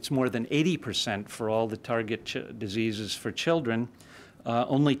 it's more than 80% for all the target diseases for children.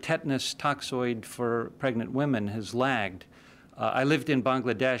 Only tetanus toxoid for pregnant women has lagged. I lived in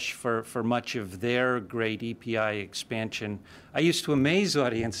Bangladesh for much of their great EPI expansion. I used to amaze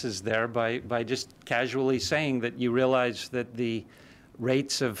audiences there by just casually saying that you realize that the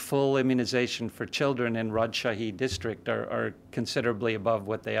rates of full immunization for children in Rajshahi district are considerably above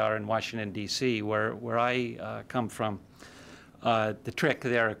what they are in Washington, D.C., where I come from. The trick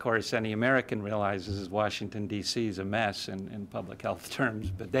there, of course, any American realizes is Washington, D.C. is a mess in public health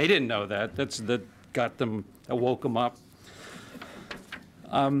terms, but they didn't know that. That woke them up.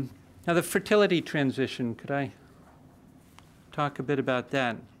 Now, the fertility transition, could I talk a bit about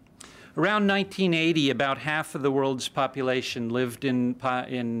that? Around 1980, about half of the world's population lived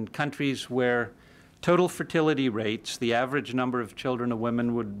in countries where total fertility rates, the average number of children a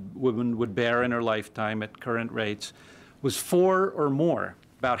woman would bear in her lifetime at current rates, was 4 or more.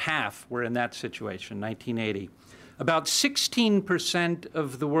 About half were in that situation, 1980. About 16%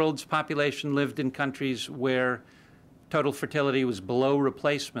 of the world's population lived in countries where total fertility was below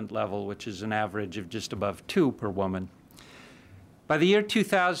replacement level, which is an average of just above 2 per woman. By the year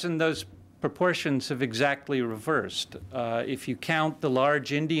 2000, those proportions have exactly reversed. If you count the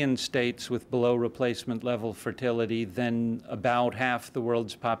large Indian states with below replacement level fertility, then about half the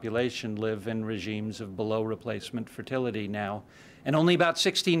world's population live in regimes of below replacement fertility now, and only about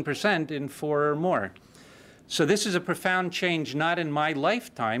 16% in 4 or more. So this is a profound change, not in my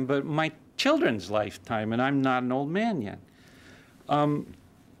lifetime, but my children's lifetime, and I'm not an old man yet.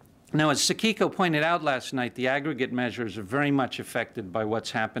 Now, as Sakiko pointed out last night, the aggregate measures are very much affected by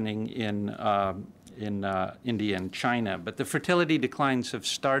what's happening in India and China, but the fertility declines have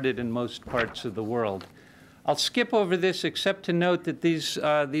started in most parts of the world. I'll skip over this except to note that these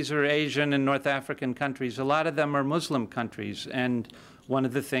are Asian and North African countries. A lot of them are Muslim countries, and one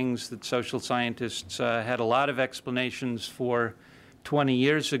of the things that social scientists had a lot of explanations for 20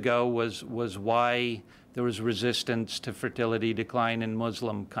 years ago was why there was resistance to fertility decline in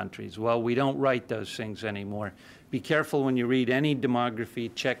Muslim countries. Well, we don't write those things anymore. Be careful when you read any demography,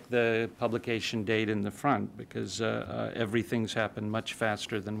 check the publication date in the front, because everything's happened much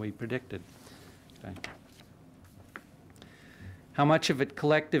faster than we predicted. Okay. How much of it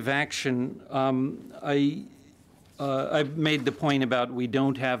collective action? I've made the point about we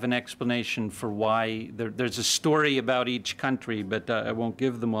don't have an explanation for why. There's a story about each country, but I won't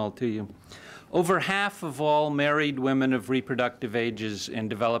give them all to you. Over half of all married women of reproductive ages in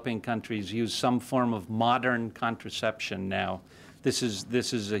developing countries use some form of modern contraception now. This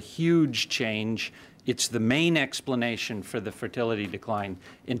is a huge change. It's the main explanation for the fertility decline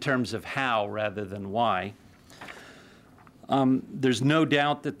in terms of how rather than why. There's no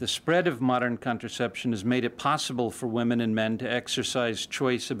doubt that the spread of modern contraception has made it possible for women and men to exercise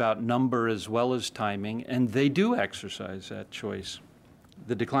choice about number as well as timing, and they do exercise that choice.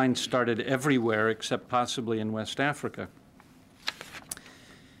 The decline started everywhere except possibly in West Africa.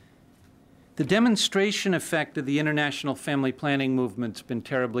 The demonstration effect of the international family planning movement's been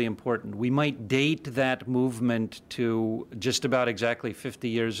terribly important. We might date that movement to just about exactly 50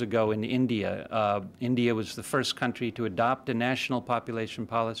 years ago in India. India was the first country to adopt a national population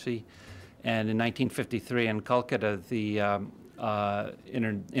policy, and in 1953 in Calcutta, the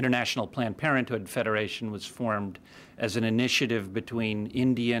International Planned Parenthood Federation was formed as an initiative between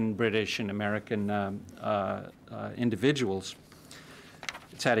Indian, British, and American individuals.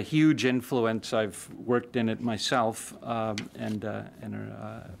 It's had a huge influence. I've worked in it myself, and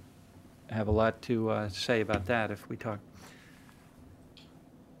have a lot to say about that if we talk.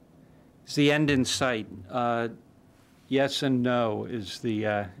 Is the end in sight? Yes and no is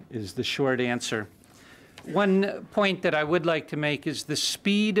the short answer. One point that I would like to make is the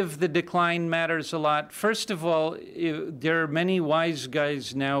speed of the decline matters a lot. First of all, there are many wise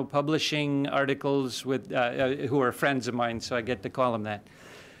guys now publishing articles with, who are friends of mine, so I get to call them that.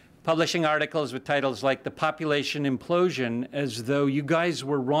 Publishing articles with titles like The Population Implosion, as though you guys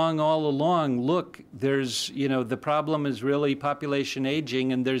were wrong all along. Look, there's, the problem is really population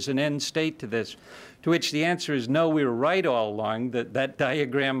aging, and there's an end state to this. To which the answer is no, we were right all along. That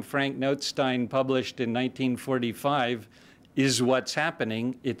diagram Frank Notstein published in 1945 is what's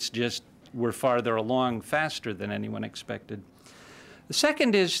happening. It's just we're farther along faster than anyone expected. The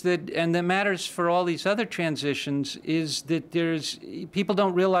second is that, and that matters for all these other transitions, is that people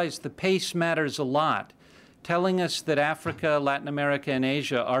don't realize the pace matters a lot. Telling us that Africa, Latin America, and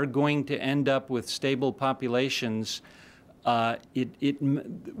Asia are going to end up with stable populations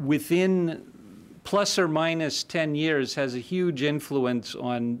within plus or minus 10 years has a huge influence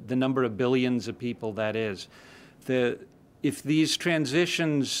on the number of billions of people that is. If these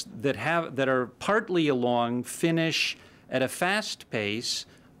transitions that are partly along finish at a fast pace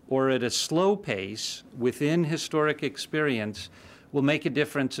or at a slow pace within historic experience, will make a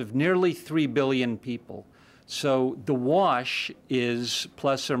difference of nearly 3 billion people. So the wash is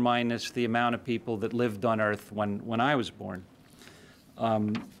plus or minus the amount of people that lived on Earth when I was born.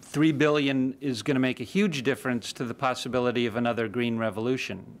 3 billion is going to make a huge difference to the possibility of another green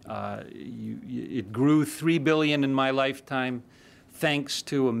revolution. It grew 3 billion in my lifetime thanks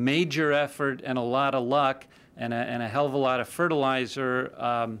to a major effort and a lot of luck and a hell of a lot of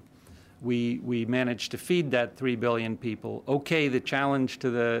fertilizer. We managed to feed that 3 billion people. Okay, the challenge to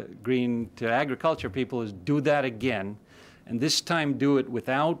the agriculture people is do that again, and this time do it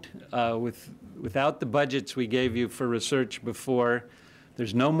without the budgets we gave you for research before.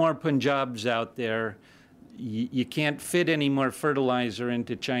 There's no more Punjabs out there. You can't fit any more fertilizer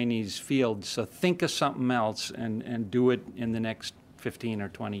into Chinese fields, so think of something else and do it in the next 15 or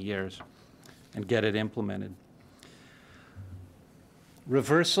 20 years and get it implemented.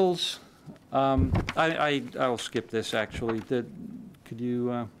 Reversals. I'll skip this, actually. Could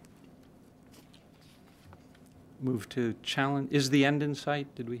you move to challenge? Is the end in sight?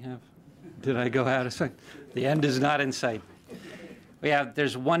 Did I go out of sight? The end is not in sight.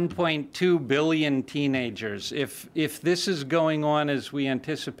 There's 1.2 billion teenagers. If this is going on as we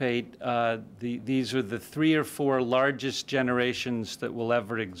anticipate, these are the 3 or 4 largest generations that will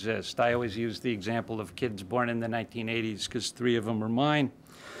ever exist. I always use the example of kids born in the 1980s because 3 of them are mine.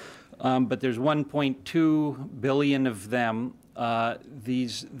 But there's 1.2 billion of them.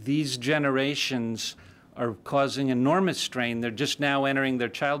 These generations are causing enormous strain. They're just now entering their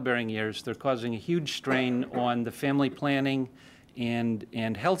childbearing years. They're causing a huge strain on the family planning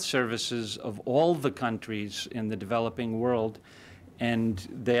and health services of all the countries in the developing world, and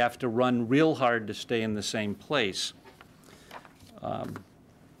they have to run real hard to stay in the same place.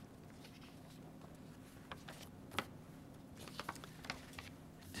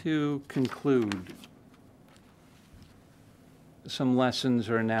 To conclude, some lessons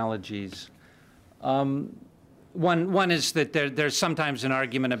or analogies. One is that there's sometimes an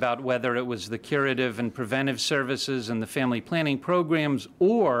argument about whether it was the curative and preventive services and the family planning programs,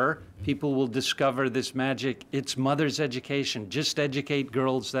 or people will discover this magic, it's mother's education. Just educate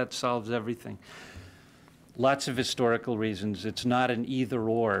girls, that solves everything. Lots of historical reasons. It's not an either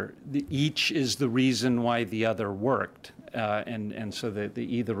or. Each is the reason why the other worked. And so the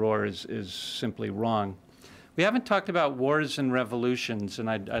either or is simply wrong. We haven't talked about wars and revolutions, and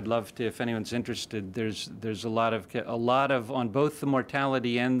I'd love to, if anyone's interested. There's a lot of on both the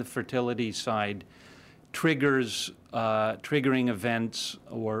mortality and the fertility side, triggering events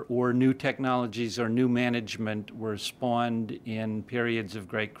or new technologies or new management were spawned in periods of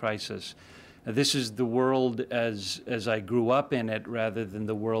great crisis. Now, this is the world as I grew up in it, rather than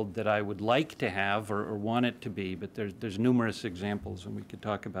the world that I would like to have or want it to be. But there's numerous examples, and we could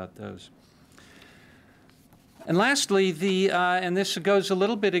talk about those. And lastly, and this goes a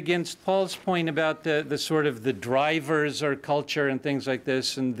little bit against Paul's point about the sort of the drivers or culture and things like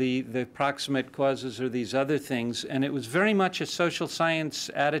this, and the proximate causes or these other things. And it was very much a social science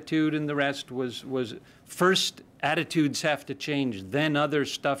attitude, and the rest was first attitudes have to change, then other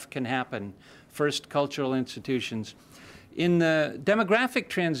stuff can happen. First cultural institutions. In the demographic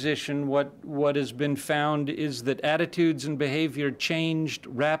transition, what has been found is that attitudes and behavior changed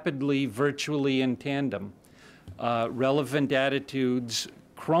rapidly, virtually in tandem. Relevant attitudes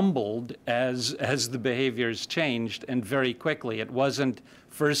crumbled as the behaviors changed, and very quickly. It wasn't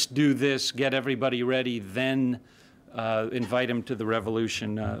first do this, get everybody ready, then invite them to the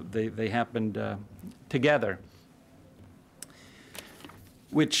revolution. They happened together.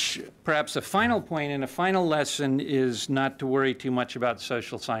 Which perhaps a final point and a final lesson is not to worry too much about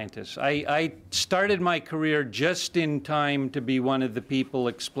social scientists. I started my career just in time to be one of the people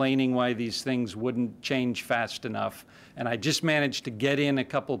explaining why these things wouldn't change fast enough. And I just managed to get in a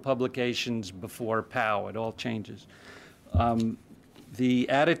couple publications before, pow, it all changes. The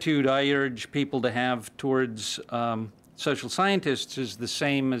attitude I urge people to have towards social scientists is the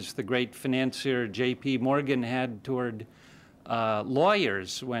same as the great financier J.P. Morgan had toward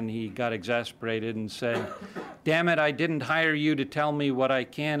lawyers when he got exasperated and said, damn it, I didn't hire you to tell me what I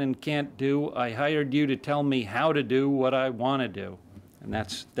can and can't do. I hired you to tell me how to do what I want to do. And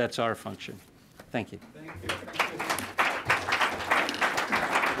that's our function. Thank you. Thank you.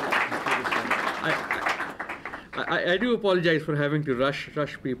 I do apologize for having to rush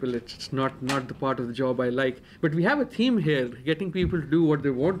people. It's not the part of the job I like. But we have a theme here, getting people to do what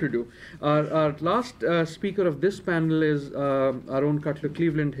they want to do. Our last speaker of this panel is our own Cutler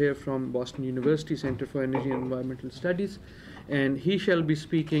Cleveland here from Boston University Center for Energy and Environmental Studies. And he shall be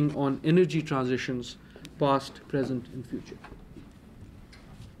speaking on energy transitions, past, present, and future.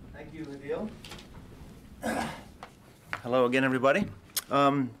 Thank you, Adil. Hello again, everybody.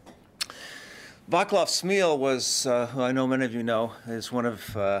 Vaclav Smil was, who I know many of you know, is one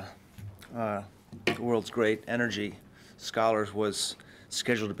of the world's great energy scholars, was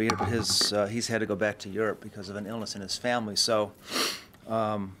scheduled to be here, but he's had to go back to Europe because of an illness in his family. So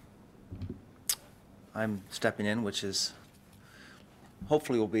I'm stepping in, which is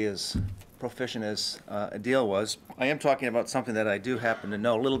hopefully will be as proficient as Adil was. I am talking about something that I do happen to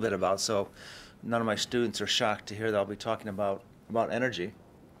know a little bit about, so none of my students are shocked to hear that I'll be talking about energy.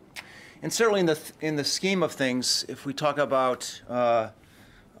 And certainly in the scheme of things, if we talk about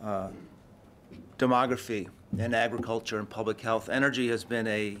demography and agriculture and public health, energy has been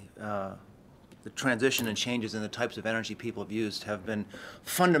the transition and changes in the types of energy people have used have been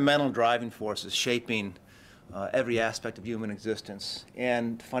fundamental driving forces shaping every aspect of human existence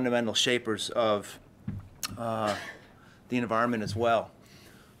and fundamental shapers of the environment as well.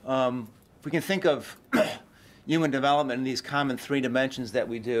 If we can think of human development in these common three dimensions that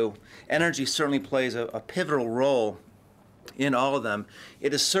we do, energy certainly plays a pivotal role in all of them.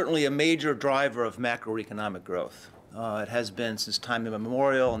 It is certainly a major driver of macroeconomic growth. It has been since time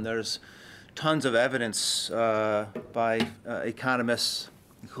immemorial, and there's tons of evidence by economists,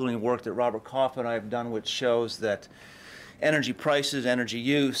 including work that Robert Kaufman and I have done, which shows that energy prices, energy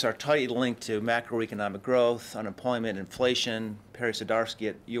use are tightly linked to macroeconomic growth, unemployment, inflation. Perry Sidarsky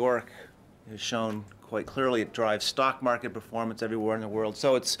at York has shown quite clearly it drives stock market performance everywhere in the world.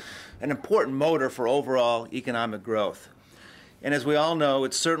 So it's an important motor for overall economic growth. And as we all know,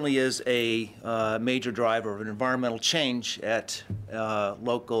 it certainly is a major driver of an environmental change at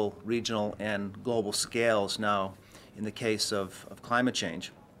local, regional, and global scales now in the case of climate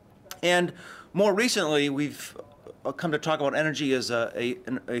change. And more recently, we've come to talk about energy as a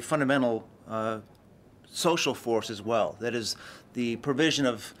fundamental social force as well. That is the provision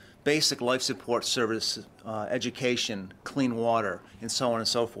of basic life support services, education, clean water, and so on and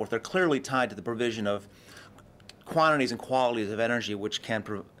so forth. They're clearly tied to the provision of quantities and qualities of energy which can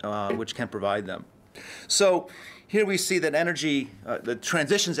provide them. So here we see that energy, the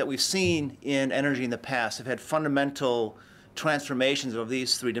transitions that we've seen in energy in the past have had fundamental transformations of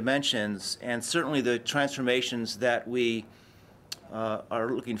these three dimensions, and certainly the transformations that we are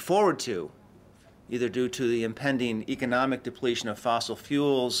looking forward to, either due to the impending economic depletion of fossil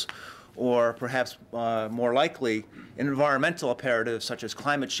fuels or perhaps more likely environmental imperatives such as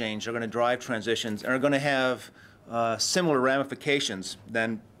climate change are going to drive transitions and are going to have similar ramifications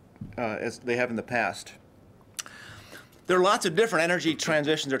than as they have in the past. There are lots of different energy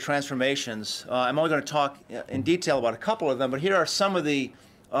transitions or transformations. I'm only going to talk in detail about a couple of them, but here are some of the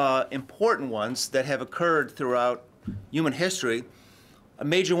important ones that have occurred throughout human history. A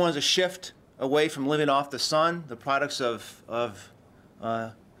major one is a shift away from living off the sun, the products of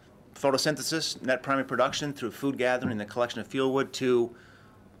photosynthesis, net primary production through food gathering and the collection of fuel wood, to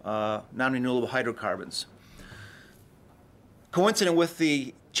non-renewable hydrocarbons. Coincident with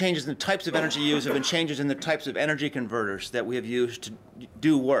the changes in the types of energy used have been changes in the types of energy converters that we have used to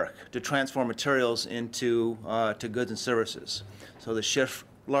do work, to transform materials into to goods and services. So the shift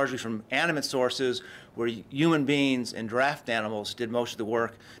largely from animate sources, where human beings and draft animals did most of the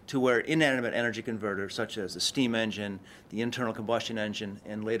work, to where inanimate energy converters, such as the steam engine, the internal combustion engine,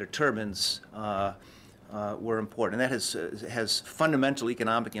 and later turbines, were important. And that has fundamental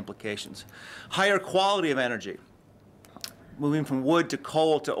economic implications. Higher quality of energy, moving from wood to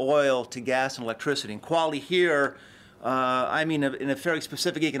coal to oil to gas and electricity. And quality here, I mean in a very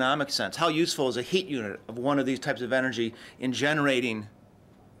specific economic sense. How useful is a heat unit of one of these types of energy in generating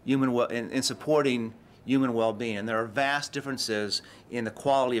in supporting human well-being? And there are vast differences in the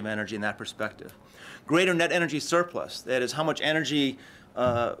quality of energy in that perspective. Greater net energy surplus, that is how much energy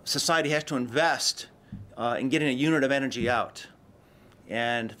society has to invest in getting a unit of energy out.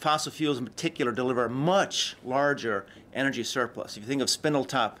 And fossil fuels in particular deliver a much larger energy surplus. If you think of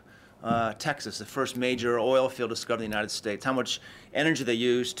Spindletop, Texas, the first major oil field discovered in the United States, how much energy they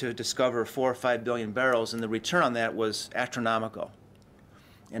used to discover 4 or 5 billion barrels, and the return on that was astronomical.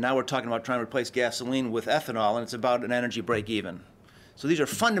 And now we're talking about trying to replace gasoline with ethanol, and it's about an energy break-even. So these are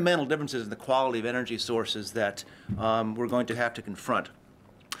fundamental differences in the quality of energy sources that we're going to have to confront.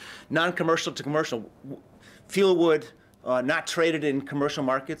 Non-commercial to commercial. Fuel wood not traded in commercial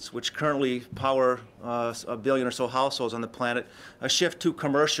markets, which currently power a billion or so households on the planet. A shift to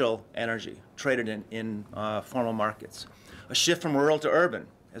commercial energy traded in formal markets. A shift from rural to urban,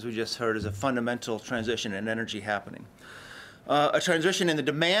 as we just heard, is a fundamental transition in energy happening. A transition in the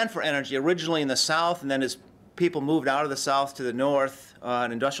demand for energy, originally in the South, and then as people moved out of the South to the North,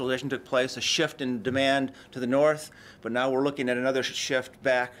 and industrialization took place, a shift in demand to the North, but now we're looking at another shift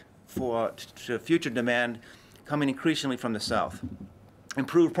back to future demand coming increasingly from the South.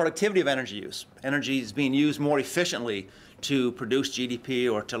 Improved productivity of energy use. Energy is being used more efficiently to produce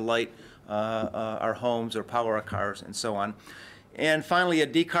GDP or to light our homes or power our cars and so on. And finally, a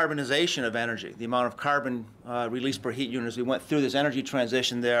decarbonization of energy. The amount of carbon released per heat unit, as we went through this energy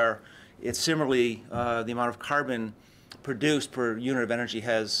transition there, it's similarly the amount of carbon produced per unit of energy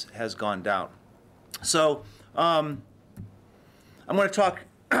has gone down. So I'm going to talk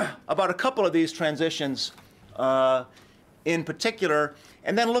about a couple of these transitions in particular,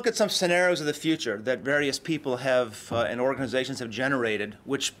 and then look at some scenarios of the future that various people have and organizations have generated,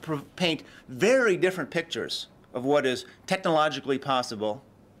 which paint very different pictures of what is technologically possible,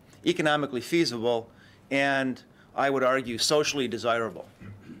 economically feasible, and I would argue socially desirable.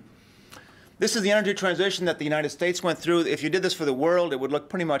 This is the energy transition that the United States went through. If you did this for the world, it would look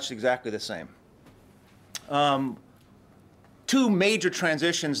pretty much exactly the same. Two major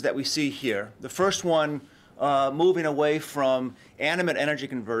transitions that we see here. The first one, moving away from animate energy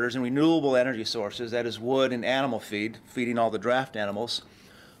converters and renewable energy sources, that is wood and animal feed, feeding all the draft animals,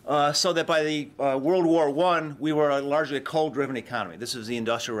 so that by the World War I, we were largely a coal-driven economy. This is the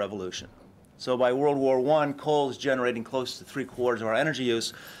Industrial Revolution. So by World War I, coal is generating close to 3/4 of our energy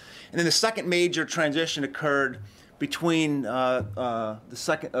use. And then the second major transition occurred between the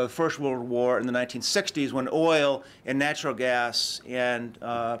First World War and the 1960s, when oil and natural gas and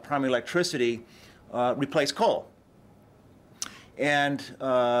primary electricity replaced coal. And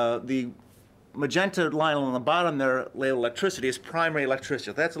the magenta line on the bottom there, labeled electricity, is primary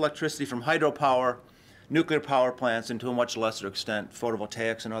electricity. That's electricity from hydropower, nuclear power plants, and to a much lesser extent,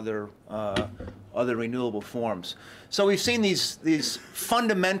 photovoltaics and other renewable forms. So we've seen these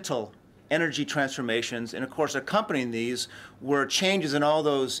fundamental energy transformations, and of course accompanying these were changes in all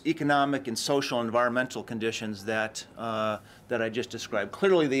those economic and social and environmental conditions that I just described.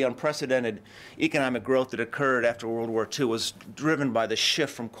 Clearly the unprecedented economic growth that occurred after World War II was driven by the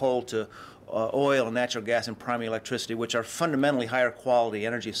shift from coal to oil and natural gas and primary electricity, which are fundamentally higher quality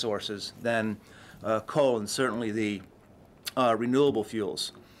energy sources than coal and certainly the renewable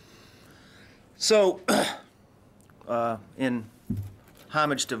fuels. So in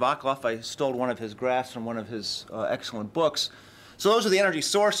homage to Vaclav, I stole one of his graphs from one of his excellent books. So those are the energy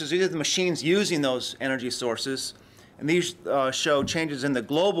sources. These are the machines using those energy sources. And these show changes in the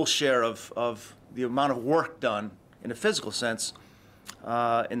global share of the amount of work done in a physical sense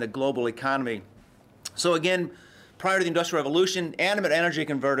in the global economy. So again, prior to the Industrial Revolution, animate energy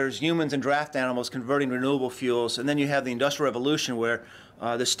converters, humans and draft animals converting renewable fuels. And then you have the Industrial Revolution, where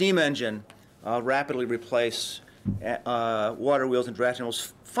the steam engine rapidly replaced water wheels and draft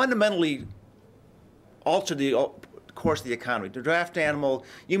animals, fundamentally altered the course of the economy. The draft animal,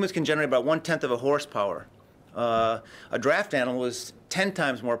 humans can generate about 1/10 of a horsepower. A draft animal is 10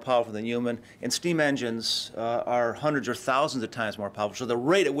 times more powerful than human, and steam engines are hundreds or thousands of times more powerful. So the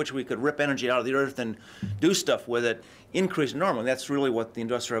rate at which we could rip energy out of the earth and do stuff with it increased enormously. That's really what the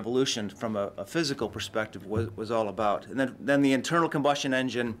Industrial Revolution, from a physical perspective, was all about. And then the internal combustion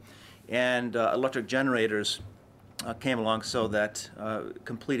engine and electric generators came along, so that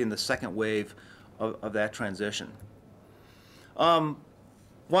completing the second wave of that transition.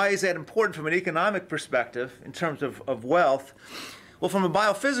 Why is that important from an economic perspective in terms of wealth? Well, from a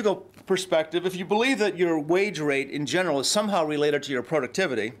biophysical perspective, if you believe that your wage rate in general is somehow related to your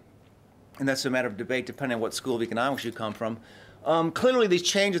productivity, and that's a matter of debate depending on what school of economics you come from, clearly these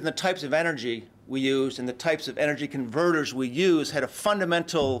changes in the types of energy we use and the types of energy converters we use had a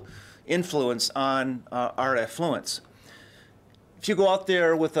fundamental influence on our affluence. If you go out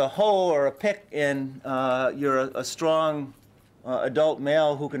there with a hoe or a pick and you're a strong adult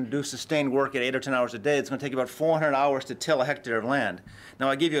male who can do sustained work at 8 or 10 hours a day, it's going to take you about 400 hours to till a hectare of land. Now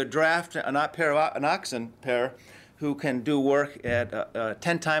I give you a draft, an oxen pair who can do work at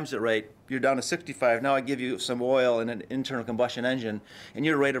 10 times that rate. You're down to 65. Now I give you some oil and an internal combustion engine, and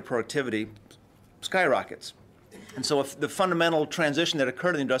your rate of productivity skyrockets. And so if the fundamental transition that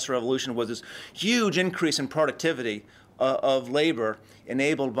occurred in the Industrial Revolution was this huge increase in productivity of labor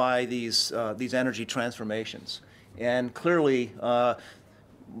enabled by these energy transformations. And clearly,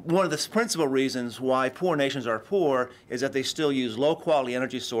 one of the principal reasons why poor nations are poor is that they still use low-quality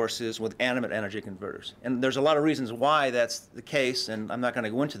energy sources with animate energy converters. And there's a lot of reasons why that's the case, and I'm not going to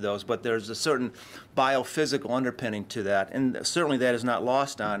go into those, but there's a certain biophysical underpinning to that. And certainly that is not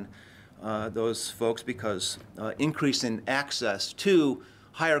lost on those folks, because increase in access to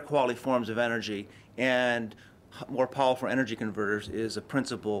higher quality forms of energy and more powerful energy converters is a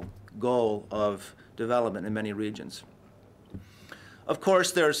principal goal of development in many regions. Of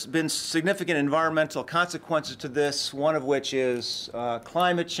course, there's been significant environmental consequences to this, one of which is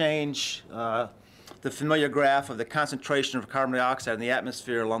climate change. The familiar graph of the concentration of carbon dioxide in the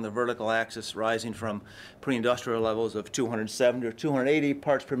atmosphere along the vertical axis rising from pre-industrial levels of 270 or 280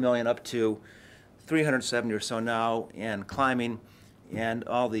 parts per million up to 370 or so now, and climbing, and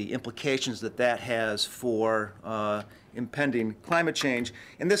all the implications that that has for impending climate change.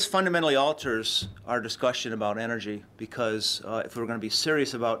 And this fundamentally alters our discussion about energy, because if we're going to be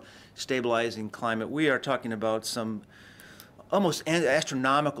serious about stabilizing climate, we are talking about some almost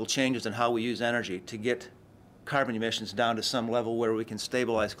astronomical changes in how we use energy to get carbon emissions down to some level where we can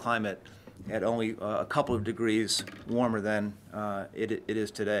stabilize climate at only a couple of degrees warmer than it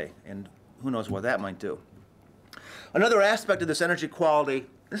is today. And who knows what that might do. Another aspect of this energy quality,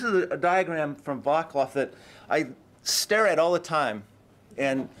 this is a diagram from Vaclav that I stare at all the time,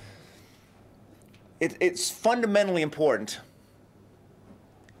 and it's fundamentally important,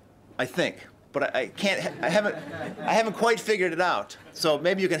 I think, but I haven't quite figured it out. So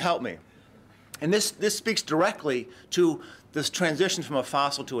maybe you can help me. And this speaks directly to this transition from a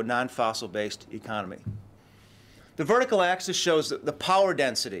fossil to a non-fossil based economy. The vertical axis shows the power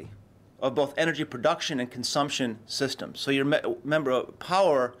density of both energy production and consumption systems. So you remember,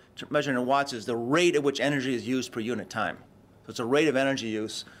 power measured in watts is the rate at which energy is used per unit time. So it's a rate of energy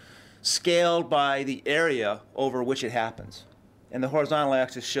use scaled by the area over which it happens. And the horizontal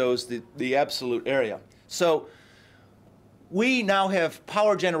axis shows the absolute area. So we now have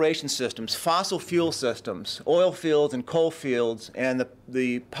power generation systems, fossil fuel systems, oil fields and coal fields, and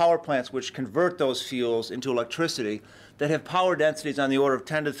the power plants which convert those fuels into electricity that have power densities on the order of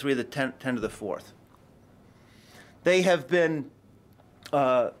 10 to the 3 to 10 to the 4th. They have been,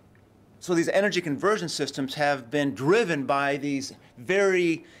 so these energy conversion systems have been driven by these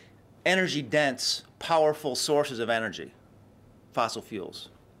very energy-dense, powerful sources of energy, fossil fuels.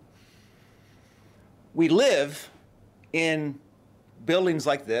 We live in buildings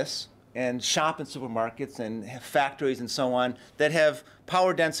like this, and shop and supermarkets and factories and so on that have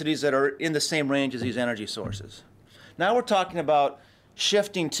power densities that are in the same range as these energy sources. Now we're talking about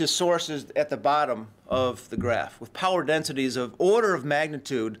shifting to sources at the bottom of the graph with power densities of orders of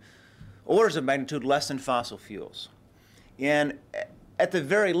magnitude less than fossil fuels. And at the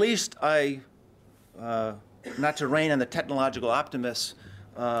very least, not to rain on the technological optimists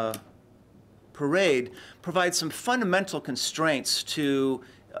parade, provide some fundamental constraints to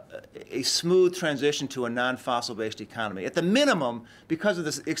a smooth transition to a non-fossil-based economy. At the minimum, because of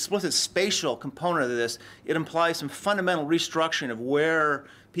this explicit spatial component of this, it implies some fundamental restructuring of where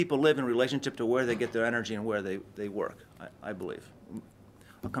people live in relationship to where they get their energy and where they work, I believe.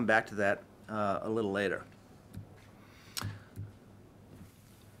 I'll come back to that a little later.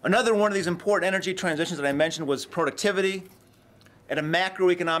 Another one of these important energy transitions that I mentioned was productivity. At a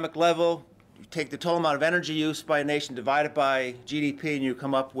macroeconomic level, you take the total amount of energy use by a nation divided by GDP, and you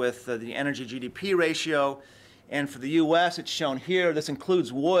come up with the energy GDP ratio. And for the U.S., it's shown here. This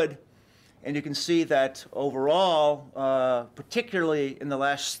includes wood. And you can see that overall, particularly in the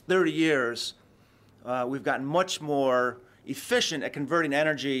last 30 years, we've gotten much more efficient at converting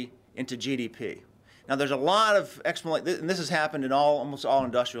energy into GDP. Now, there's a lot of explanation, and this has happened in almost all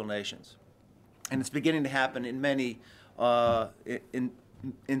industrial nations, and it's beginning to happen in many,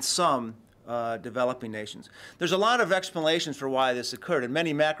 in some developing nations. There's a lot of explanations for why this occurred. In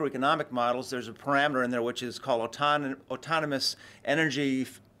many macroeconomic models, there's a parameter in there which is called autonomous energy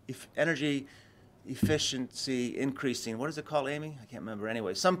efficiency increasing. What is it called, Amy? I can't remember.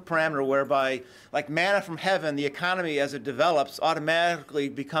 Anyway, some parameter whereby, like manna from heaven, the economy, as it develops, automatically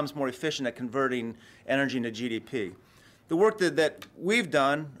becomes more efficient at converting energy into GDP. The work that we've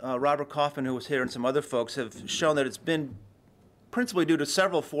done, Robert Kaufman, who was here, and some other folks have shown that it's been principally due to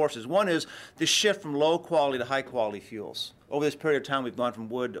several forces. One is the shift from low-quality to high-quality fuels. Over this period of time, we've gone from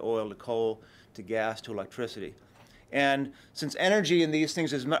wood to oil to coal to gas to electricity. And since energy in these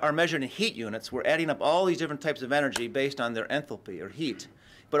things are measured in heat units, we're adding up all these different types of energy based on their enthalpy or heat.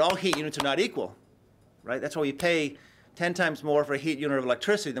 But all heat units are not equal, right? That's why we pay 10 times more for a heat unit of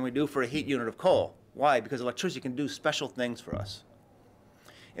electricity than we do for a heat unit of coal. Why? Because electricity can do special things for us.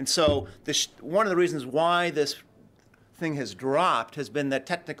 And so one of the reasons why this thing has dropped has been that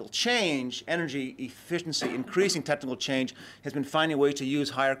technical change, energy efficiency, increasing technical change, has been finding ways to use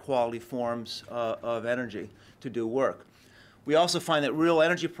higher quality forms of energy to do work. We also find that real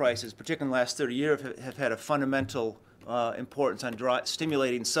energy prices, particularly in the last 30 years, have had a fundamental importance on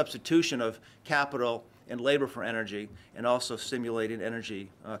stimulating substitution of capital and labor for energy, and also stimulating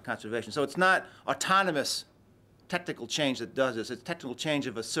energy conservation. So it's not autonomous technical change that does this. It's technical change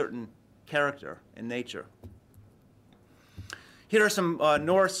of a certain character and nature. Here are some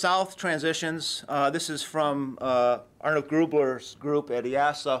north-south transitions. This is from Arnold Grubler's group at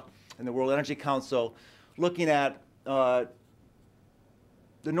EASA and the World Energy Council, looking at the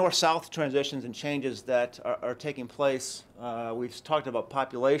north-south transitions and changes that are taking place. We've talked about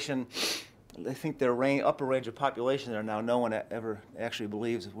population. I think their upper range of population there now, no one ever actually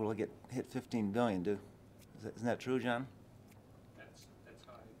believes we'll hit 15 billion. Isn't that true, John? That's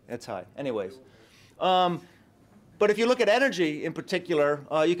high. That's high. Anyways. But if you look at energy in particular,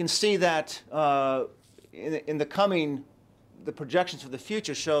 you can see that the projections for the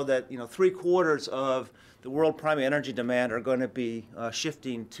future show that 3/4 of the world primary energy demand are going to be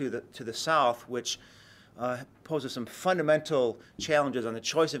shifting to the south, which poses some fundamental challenges on the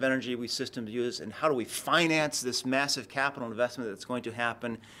choice of energy systems use and how do we finance this massive capital investment that's going to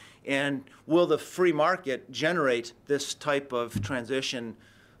happen, and will the free market generate this type of transition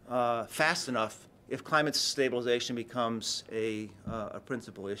fast enough if climate stabilization becomes a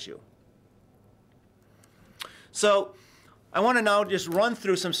principal issue. So I want to now just run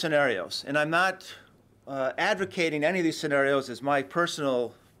through some scenarios, and I'm not advocating any of these scenarios as my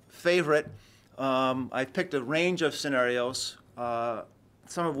personal favorite. I've picked a range of scenarios,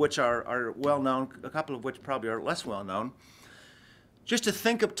 some of which are well-known, a couple of which probably are less well-known, just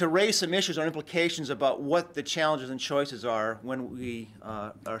to raise some issues or implications about what the challenges and choices are when we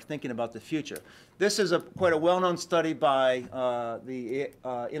are thinking about the future. This is quite a well-known study by the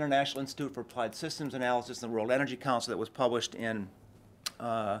International Institute for Applied Systems Analysis and the World Energy Council that was published in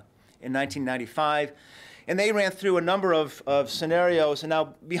 1995. And they ran through a number of scenarios. And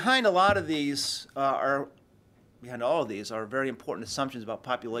now behind a lot of these behind all of these are very important assumptions about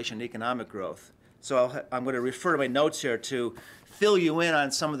population and economic growth. So I'm going to refer to my notes here to fill you in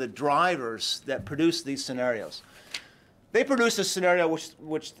on some of the drivers that produce these scenarios. They produce a scenario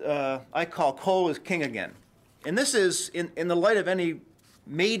which I call coal is king again. And this is in the light of any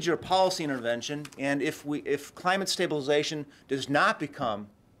major policy intervention, and if climate stabilization does not become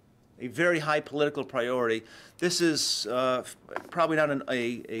a very high political priority, this is probably not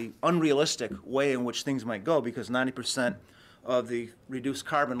an unrealistic way in which things might go, because 90% of the reduced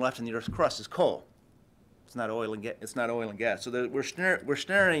carbon left in the Earth's crust is coal. It's not oil and gas. So we're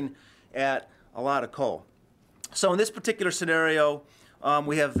staring at a lot of coal. So in this particular scenario,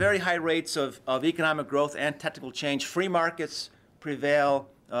 we have very high rates of economic growth and technical change. Free markets prevail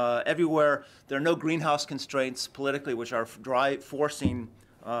everywhere. There are no greenhouse constraints politically, which are forcing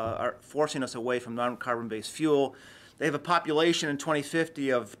us away from non-carbon-based fuel. They have a population in 2050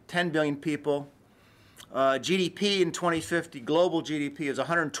 of 10 billion people. GDP in 2050, global GDP is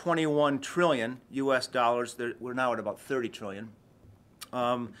 121 trillion US dollars. We're now at about 30 trillion,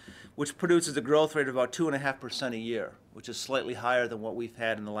 which produces a growth rate of about 2.5% a year, which is slightly higher than what we've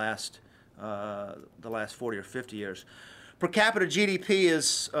had in the last 40 or 50 years. Per capita GDP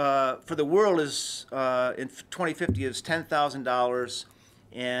is for the world is in 2050 is $10,000,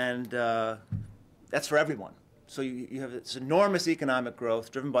 and that's for everyone. So you have this enormous economic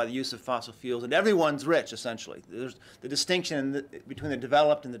growth driven by the use of fossil fuels, and everyone's rich, essentially. The distinction between the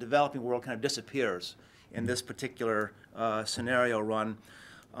developed and the developing world kind of disappears in this particular scenario run.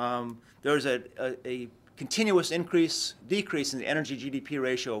 there's a continuous decrease in the energy GDP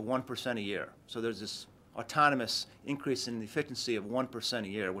ratio of 1% a year. So there's this autonomous increase in the efficiency of 1% a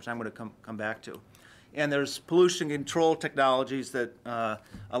year, which I'm going to come back to. And there's pollution control technologies that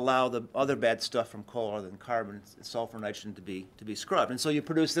allow the other bad stuff from coal, other than carbon, sulfur, nitrogen, to be scrubbed. And so you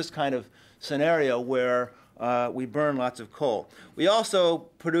produce this kind of scenario where we burn lots of coal. We also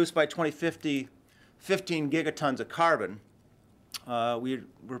produce by 2050 15 gigatons of carbon.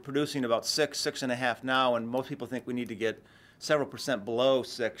 We're producing about 6.5 now, and most people think we need to get several percent below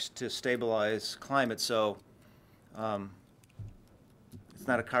 6 to stabilize climate. So it's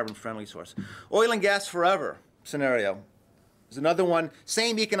not a carbon-friendly source. Oil and gas forever scenario is another one.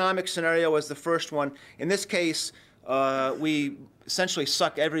 Same economic scenario as the first one. In this case, we essentially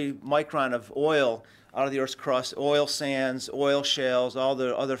suck every micron of oil out of the Earth's crust, oil sands, oil shales, all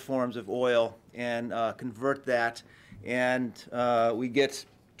the other forms of oil, and convert that. And we get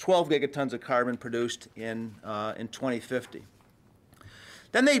 12 gigatons of carbon produced in 2050.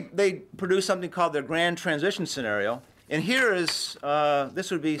 Then they produce something called their grand transition scenario. And here is,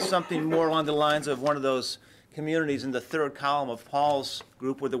 this would be something more along the lines of one of those communities in the third column of Paul's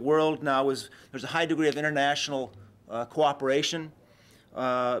group, where the world now there's a high degree of international cooperation.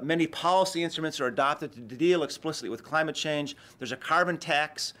 Many policy instruments are adopted to deal explicitly with climate change. There's a carbon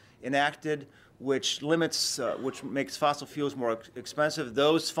tax enacted which makes fossil fuels more expensive.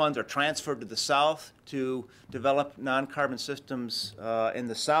 Those funds are transferred to the South to develop non-carbon systems in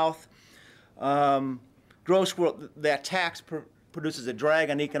the South. That tax produces a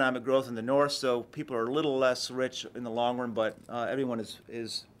drag on economic growth in the North, so people are a little less rich in the long run, but everyone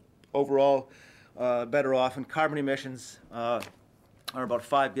is overall better off. And carbon emissions are about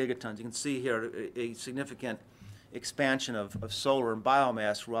 5 gigatons. You can see here a significant expansion of solar and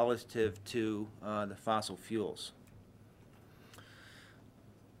biomass relative to the fossil fuels.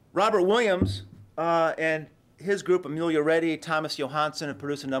 Robert Williams and his group, Amelia Reddy, Thomas Johansson, have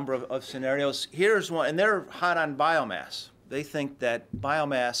produced a number of scenarios. Here's one, and they're hot on biomass. They think that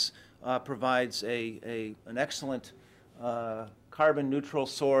biomass provides an excellent carbon neutral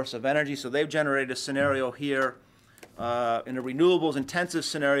source of energy. So they've generated a scenario here in a renewables intensive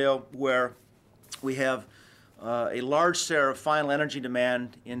scenario where we have a large share of final energy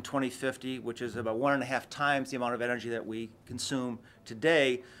demand in 2050, which is about 1.5 times the amount of energy that we consume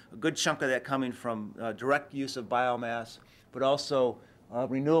today. A good chunk of that coming from direct use of biomass, but also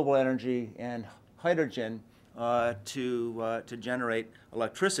renewable energy and hydrogen to generate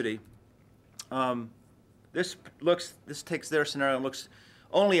electricity. This takes their scenario and looks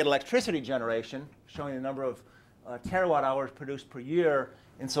only at electricity generation, showing the number of terawatt hours produced per year.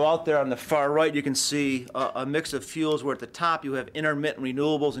 And so out there on the far right, you can see a mix of fuels where at the top you have intermittent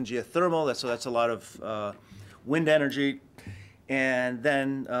renewables and geothermal. So that's a lot of wind energy. And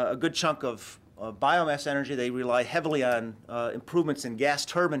then a good chunk of biomass energy. They rely heavily on improvements in gas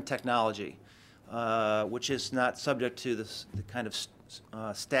turbine technology, which is not subject to the kind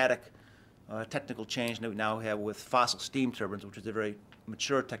of static technical change that we now have with fossil steam turbines, which is a very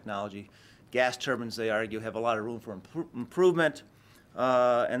mature technology. Gas turbines, they argue, have a lot of room for improvement.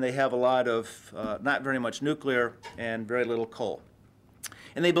 And they have a lot of not very much nuclear and very little coal.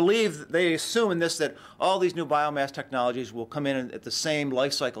 And they assume in this that all these new biomass technologies will come in at the same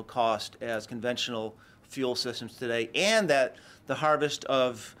life cycle cost as conventional fuel systems today, and that the harvest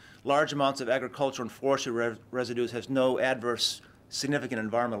of large amounts of agricultural and forestry residues has no adverse significant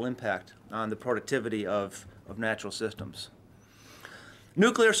environmental impact on the productivity of natural systems.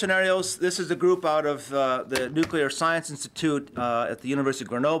 Nuclear scenarios, this is a group out of the Nuclear Science Institute at the University of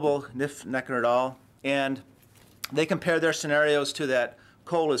Grenoble, Necker et al., and they compare their scenarios to that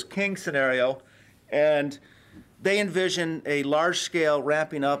coal is king scenario, and they envision a large-scale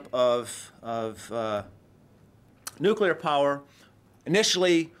ramping up of nuclear power,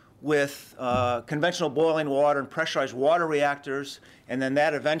 initially with conventional boiling water and pressurized water reactors, and then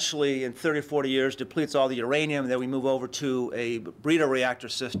that eventually in 30 or 40 years depletes all the uranium, and then we move over to a breeder reactor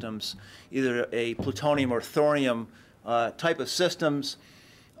systems, either a plutonium or thorium type of systems.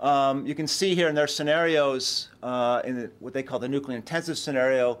 You can see here in their scenarios in what they call the nuclear intensive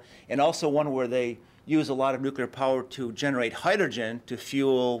scenario, and also one where they use a lot of nuclear power to generate hydrogen to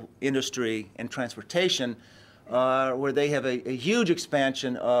fuel industry and transportation, where they have a huge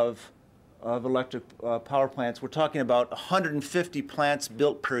expansion of electric power plants. We're talking about 150 plants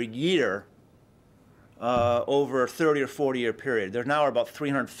built per year over a 30 or 40-year period. There now are about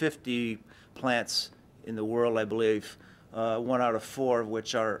 350 plants in the world, I believe, 1 out of 4 of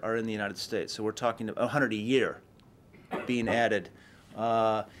which are in the United States. So we're talking about 100 a year being added.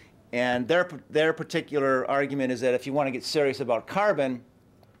 And their particular argument is that if you want to get serious about carbon,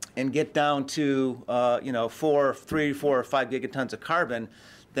 and get down to 3, 4, or 5 gigatons of carbon,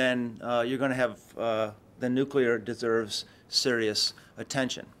 then you're going to have the nuclear deserves serious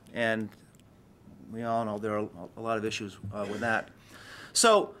attention. And we all know there are a lot of issues with that.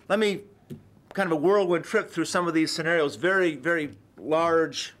 So let me kind of a whirlwind trip through some of these scenarios, very, very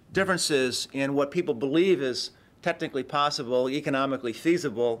large differences in what people believe is technically possible, economically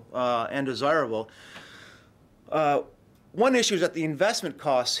feasible, and desirable. One issue is that the investment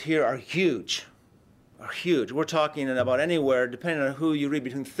costs here are huge. We're talking about anywhere, depending on who you read,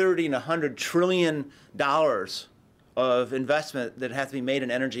 between 30 and 100 trillion dollars of investment that has to be made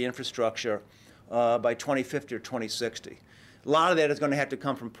in energy infrastructure by 2050 or 2060. A lot of that is going to have to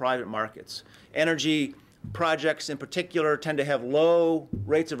come from private markets. Energy projects in particular tend to have low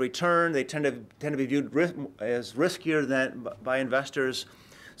rates of return. They tend to be viewed as riskier than by investors.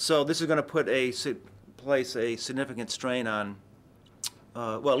 So this is going to place a significant strain on,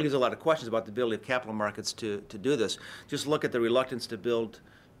 well, it leaves a lot of questions about the ability of capital markets to do this. Just look at the reluctance to build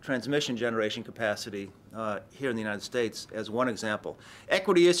transmission generation capacity here in the United States as one example.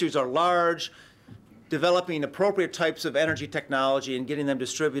 Equity issues are large. Developing appropriate types of energy technology and getting them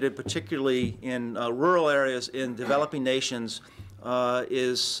distributed, particularly in rural areas in developing nations,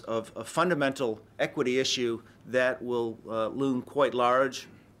 is of a fundamental equity issue that will loom quite large.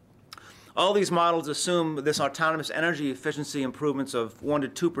 All these models assume this autonomous energy efficiency improvements of 1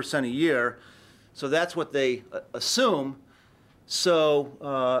 to 2% a year. So that's what they assume. So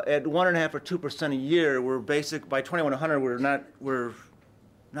at 1.5 or 2% a year, we're by 2100 we're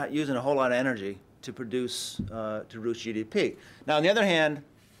not using a whole lot of energy to produce GDP. Now, on the other hand,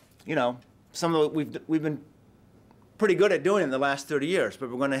 some of it we've been pretty good at doing in the last 30 years,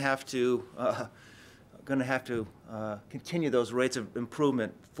 but we're going to have to continue those rates of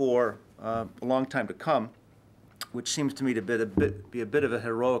improvement for a long time to come, which seems to me to be a bit of a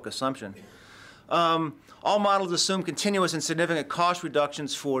heroic assumption. All models assume continuous and significant cost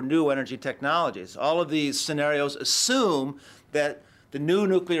reductions for new energy technologies. All of these scenarios assume that the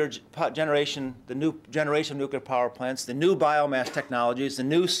new generation of nuclear power plants, the new biomass technologies, the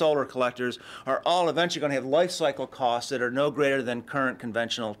new solar collectors are all eventually going to have life cycle costs that are no greater than current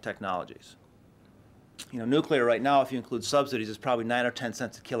conventional technologies. Nuclear right now, if you include subsidies, is probably 9 or 10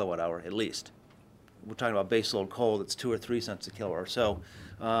 cents a kilowatt hour at least. We're talking about baseload coal that's 2 or 3 cents a kilowatt hour. So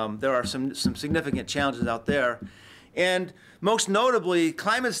there are some significant challenges out there. And most notably,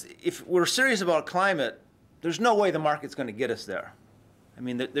 if we're serious about climate, there's no way the market's going to get us there. I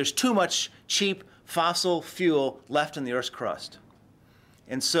mean, there's too much cheap fossil fuel left in the Earth's crust.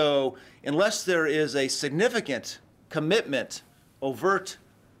 And so unless there is a significant commitment, overt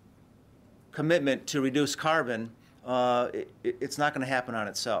commitment to reduce carbon, it's not going to happen on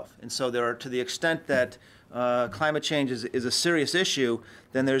itself. And so to the extent that climate change is a serious issue,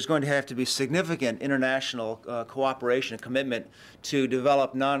 then there's going to have to be significant international cooperation and commitment to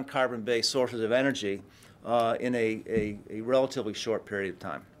develop non-carbon-based sources of energy in a relatively short period of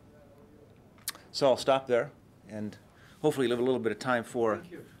time. So I'll stop there and hopefully leave a little bit of time for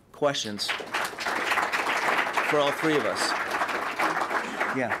questions for all three of us.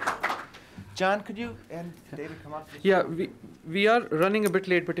 Yeah. John, could you and David come up? Yeah, we are running a bit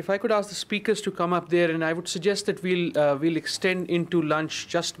late, but if I could ask the speakers to come up there, and I would suggest that we'll extend into lunch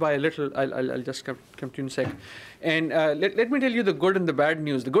just by a little. I'll just come to you in a sec. And let me tell you the good and the bad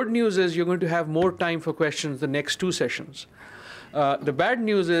news. The good news is you're going to have more time for questions the next 2 sessions. The bad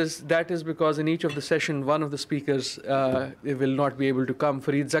news is that is because in each of the session, one of the speakers will not be able to come.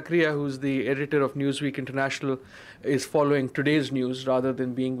 Fareed Zakaria, who's the editor of Newsweek International, is following today's news rather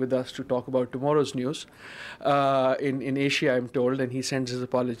than being with us to talk about tomorrow's news in Asia, I'm told, and he sends his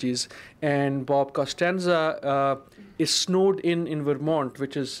apologies. And Bob Costanza is snowed in Vermont,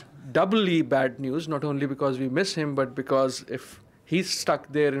 which is doubly bad news, not only because we miss him, but because if he's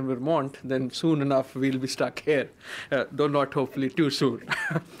stuck there in Vermont, then soon enough we'll be stuck here, though not hopefully too soon.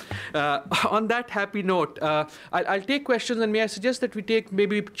 On that happy note, I'll take questions, and may I suggest that we take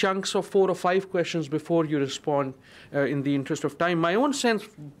maybe chunks of 4 or 5 questions before you respond in the interest of time. My own sense,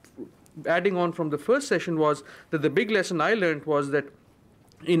 adding on from the first session, was that the big lesson I learned was that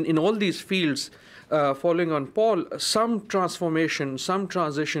in all these fields, following on Paul, some transformation, some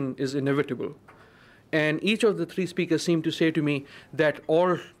transition is inevitable. And each of the 3 speakers seemed to say to me that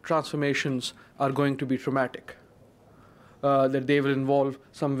all transformations are going to be traumatic, that they will involve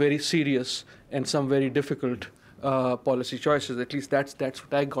some very serious and some very difficult policy choices. At least that's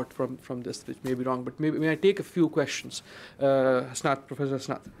what I got from this, which may be wrong. But may I take a few questions? Hasnath, Professor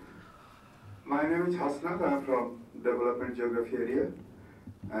Hasnath. My name is Hasnath. I'm from Development Geography area.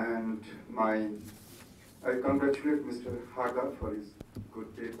 And my I congratulate Mr. Haga for his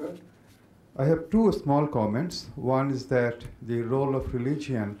good paper. I have two small comments. One is that the role of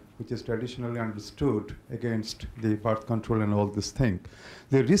religion, which is traditionally understood against the birth control and all this thing.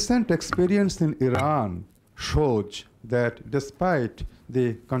 The recent experience in Iran shows that despite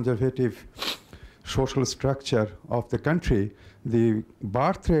the conservative social structure of the country, the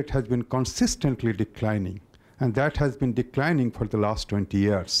birth rate has been consistently declining, and that has been declining for the last 20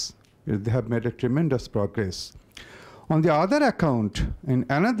 years. They have made a tremendous progress. On the other account, in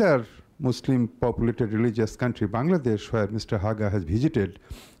another Muslim populated religious country, Bangladesh, where Mr. Haga has visited,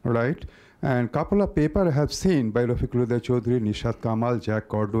 right? And a couple of papers I have seen by Rafiqullah Chaudhry, Nishat Kamal, Jack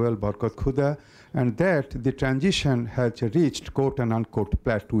Cordwell, Barkat Khuda, and that the transition has reached quote and unquote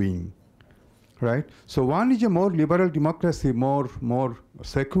plateauing, right? So one is a more liberal democracy, more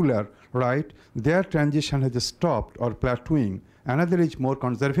secular, right? Their transition has stopped or plateauing. Another is more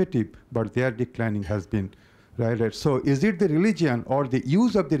conservative, but their declining has been right. So is it the religion or the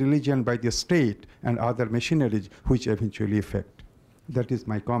use of the religion by the state and other machineries which eventually affect? That is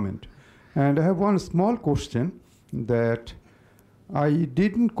my comment. And I have one small question that I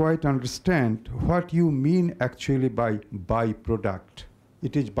didn't quite understand what you mean actually by byproduct.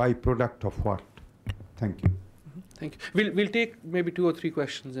 It is byproduct of what? Thank you. Thank you. We'll take maybe 2 or 3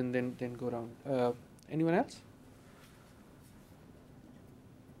 questions and then go around. Anyone else?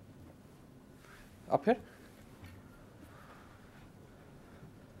 Up here?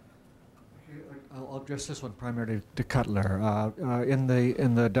 I'll address this one primarily to Cutler. In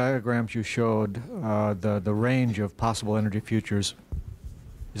the diagrams you showed, the range of possible energy futures.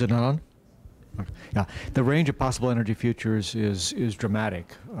 Is it not on? Okay. Yeah, the range of possible energy futures is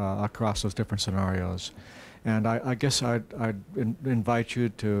dramatic across those different scenarios, and I guess I'd invite you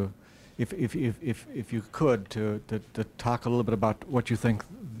to, if you could, to talk a little bit about what you think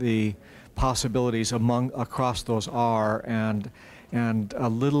the possibilities across those are, and a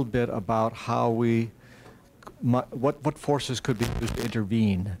little bit about how what forces could be used to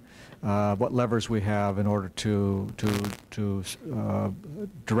intervene, what levers we have in order to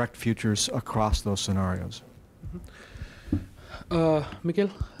direct futures across those scenarios. Miguel,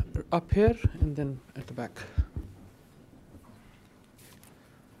 up here and then at the back.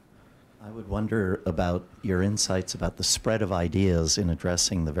 I would wonder about your insights about the spread of ideas in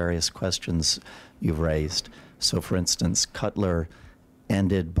addressing the various questions you've raised. So, for instance, Cutler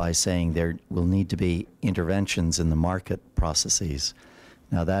ended by saying there will need to be interventions in the market processes.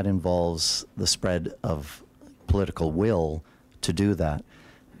 Now, that involves the spread of political will to do that.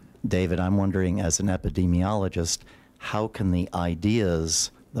 David, I'm wondering, as an epidemiologist, how can the ideas,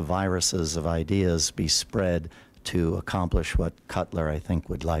 the viruses of ideas, be spread to accomplish what Cutler, I think,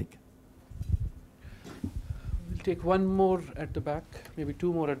 would like? We'll take one more at the back, maybe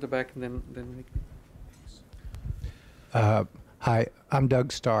 2 more at the back, and then we can. Hi, I'm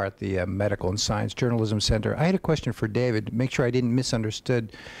Doug Starr at the Medical and Science Journalism Center. I had a question for David, make sure I didn't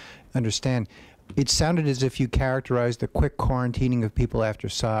understand. It sounded as if you characterized the quick quarantining of people after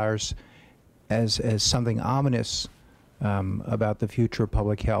SARS as something ominous about the future of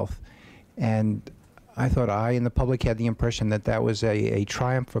public health. And I thought I and the public had the impression that that was a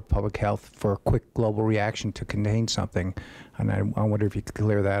triumph of public health for a quick global reaction to contain something. And I wonder if you could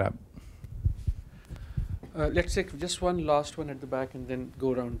clear that up. Let's take just one last one at the back and then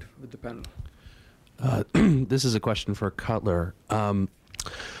go around with the panel. This is a question for Cutler. I'm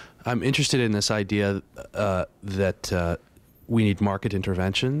interested in this idea that we need market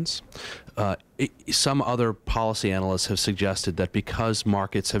interventions. Some other policy analysts have suggested that because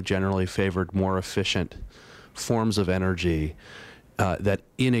markets have generally favored more efficient forms of energy, that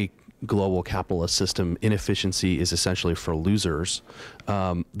in a global capitalist system, inefficiency is essentially for losers,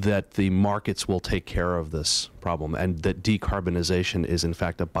 that the markets will take care of this problem, and that decarbonization is in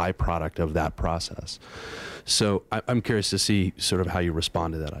fact a byproduct of that process. So I'm curious to see sort of how you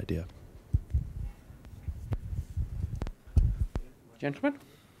respond to that idea. Gentlemen?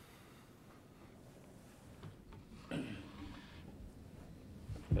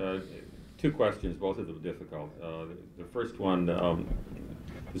 Two questions, both of them difficult. The first one,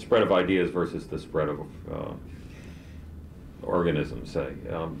 the spread of ideas versus the spread of organisms, say.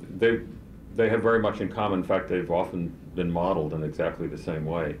 They have very much in common. In fact, they've often been modeled in exactly the same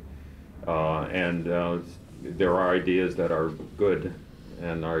way. And there are ideas that are good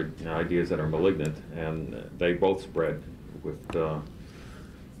and are ideas that are malignant, and they both spread with, I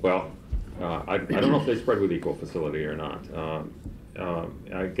don't know if they spread with equal facility or not.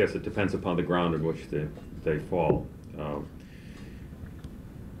 I guess it depends upon the ground in which they fall.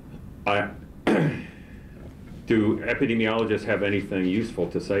 do epidemiologists have anything useful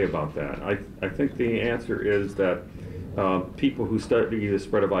to say about that? I think the answer is that people who study the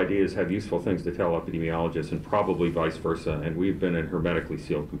spread of ideas have useful things to tell epidemiologists, and probably vice versa. And we've been in hermetically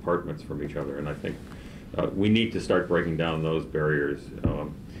sealed compartments from each other. And I think we need to start breaking down those barriers.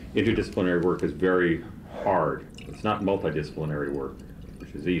 Interdisciplinary work is very hard. It's not multidisciplinary work,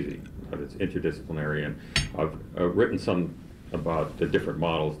 which is easy, but it's interdisciplinary. And I've written some about the different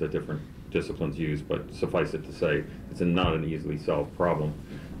models that different disciplines use, but suffice it to say, it's not an easily solved problem,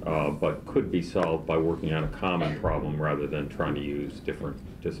 but could be solved by working on a common problem rather than trying to use different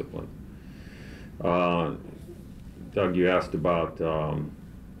disciplines. Doug, you asked about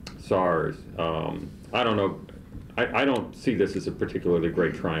SARS. I don't know. I don't see this as a particularly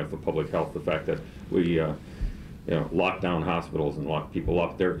great triumph of public health, the fact that we lock down hospitals and lock people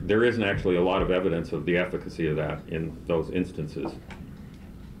up. There isn't actually a lot of evidence of the efficacy of that in those instances.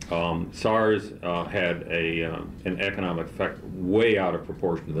 SARS had an economic effect way out of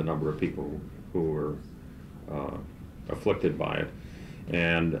proportion to the number of people who were afflicted by it.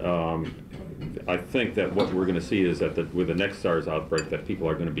 And I think that what we're going to see is that with the next SARS outbreak, that people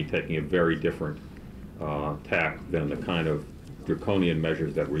are going to be taking a very different tack than the kind of draconian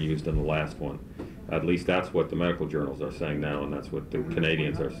measures that were used in the last one. At least that's what the medical journals are saying now, and that's what the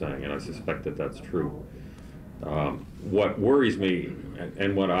Canadians are saying, and I suspect that that's true. What worries me,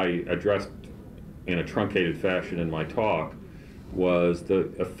 and what I addressed in a truncated fashion in my talk, was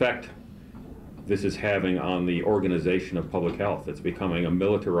the effect this is having on the organization of public health. It's becoming a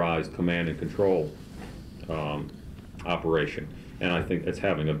militarized command and control operation, and I think it's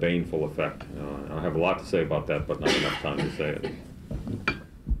having a baneful effect. I have a lot to say about that, but not enough time to say it.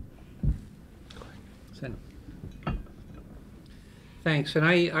 Thanks, and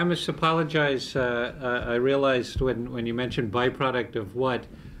I must apologize. I realized when you mentioned byproduct of what,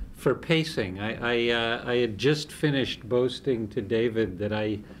 for pacing. I had just finished boasting to David that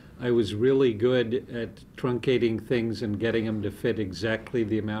I was really good at truncating things and getting them to fit exactly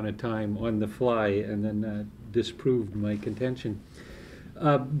the amount of time on the fly, and then disproved my contention.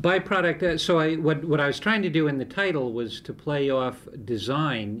 Byproduct, so what I was trying to do in the title was to play off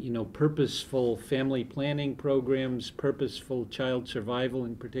design, purposeful family planning programs, purposeful child survival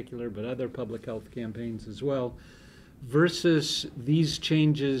in particular, but other public health campaigns as well, versus these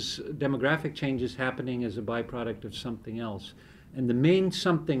changes, demographic changes happening as a byproduct of something else. And the main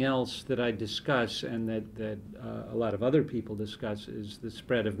something else that I discuss, and that a lot of other people discuss, is the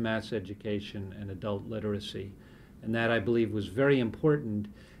spread of mass education and adult literacy. And that, I believe, was very important.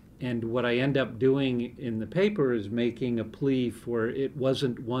 And what I end up doing in the paper is making a plea for it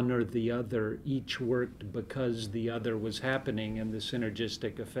wasn't one or the other. Each worked because the other was happening, and the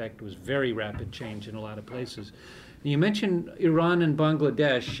synergistic effect was very rapid change in a lot of places. And you mentioned Iran and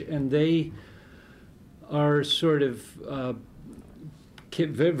Bangladesh, and they are sort of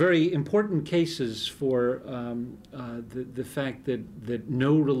very important cases for the fact that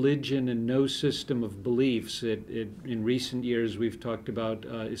no religion and no system of beliefs. In recent years, we've talked about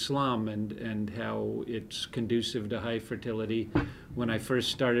Islam and how it's conducive to high fertility. When I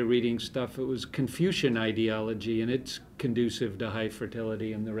first started reading stuff, it was Confucian ideology, and it's conducive to high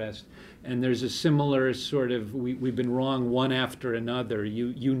fertility and the rest. And there's a similar sort of, we've been wrong one after another.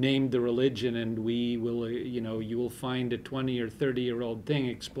 You named the religion, and we will, you will find a 20 or 30-year-old thing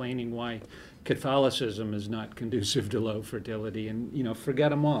explaining why Catholicism is not conducive to low fertility, and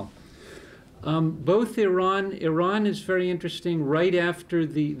forget them all. Both Iran is very interesting. Right after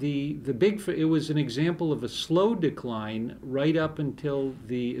the big, it was an example of a slow decline right up until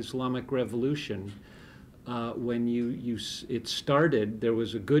the Islamic Revolution. When it started, there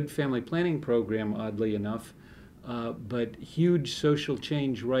was a good family planning program, oddly enough, but huge social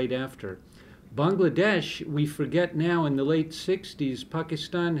change right after. Bangladesh, we forget now, in the late 60s,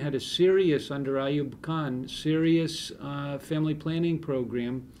 Pakistan had a serious, under Ayub Khan, serious family planning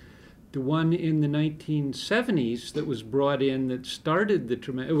program. The one in the 1970s that was brought in that started the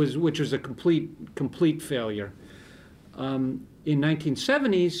which was a complete failure. In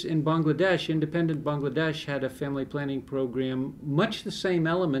 1970s, in Bangladesh, independent Bangladesh had a family planning program, much the same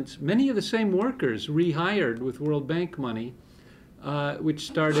elements, many of the same workers rehired with World Bank money, which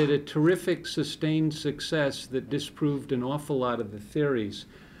started a terrific sustained success that disproved an awful lot of the theories.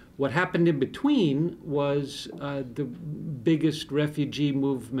 What happened in between was the biggest refugee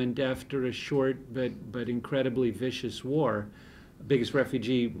movement after a short but incredibly vicious war. Biggest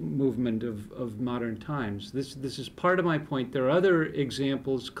refugee movement of modern times. This is part of my point. There are other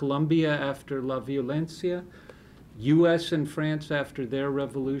examples. Colombia after La Violencia, US and France after their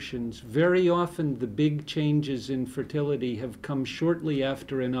revolutions. Very often the big changes in fertility have come shortly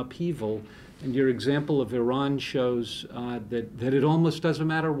after an upheaval, And your example of Iran shows that it almost doesn't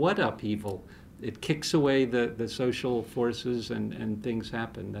matter what upheaval. It kicks away the social forces and things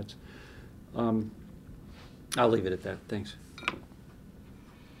happen. That's, I'll leave it at that. Thanks.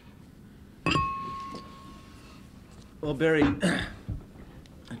 Well, Barry, in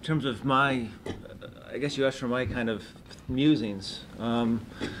terms of my, I guess you asked for my kind of musings. I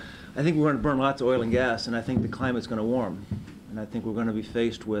think we're going to burn lots of oil and gas, and I think the climate's going to warm. And I think we're going to be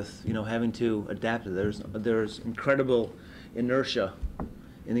faced with, having to adapt to it. There's incredible inertia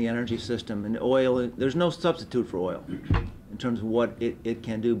in the energy system, and oil, there's no substitute for oil in terms of what it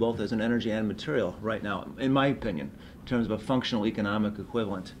can do both as an energy and material right now, in my opinion, in terms of a functional economic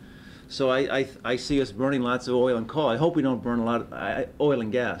equivalent. So I see us burning lots of oil and coal. I hope we don't burn a lot of oil and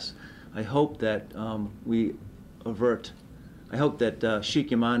gas. I hope that we avert, I hope that Sheikh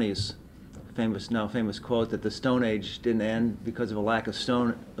Yamani's now famous quote that the Stone Age didn't end because of a lack of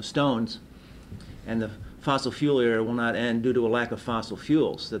stones, and the fossil fuel era will not end due to a lack of fossil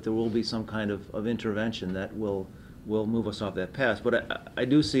fuels, that there will be some kind of intervention that will move us off that path. But I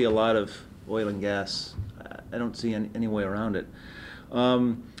do see a lot of oil and gas. I don't see any way around it.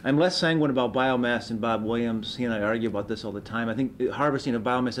 I'm less sanguine about biomass than Bob Williams. He and I argue about this all the time. I think harvesting of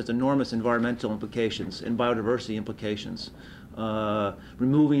biomass has enormous environmental implications and biodiversity implications.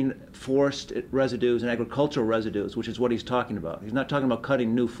 Removing forest residues and agricultural residues, which is what he's talking about. He's not talking about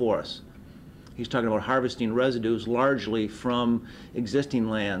cutting new forests. He's talking about harvesting residues largely from existing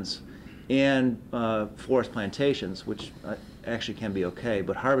lands and forest plantations, which actually can be okay.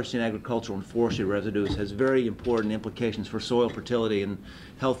 But harvesting agricultural and forestry residues has very important implications for soil fertility and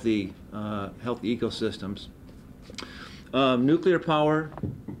healthy ecosystems. Nuclear power,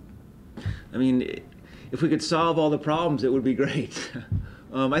 I mean, if we could solve all the problems, it would be great.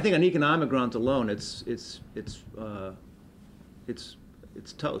 I think on economic grounds alone, it's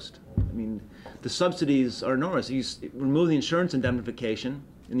toast. I mean, the subsidies are enormous. You remove the insurance indemnification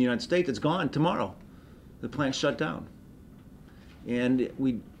in the United States, it's gone tomorrow. The plant's shut down, and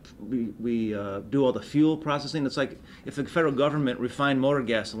we do all the fuel processing. It's like if the federal government refined motor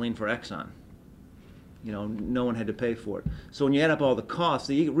gasoline for Exxon. No one had to pay for it. So when you add up all the costs,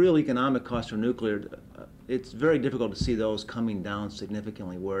 the real economic costs for nuclear, it's very difficult to see those coming down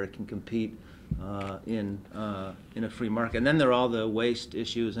significantly where it can compete in a free market. And then there are all the waste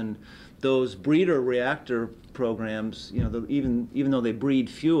issues and those breeder reactor programs. Even though they breed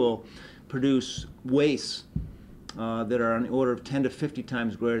fuel, produce wastes that are on the order of 10 to 50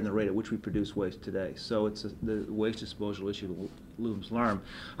 times greater than the rate at which we produce waste today. So the waste disposal issue looms large.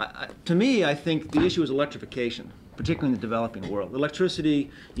 To me, I think the issue is electrification, particularly in the developing world.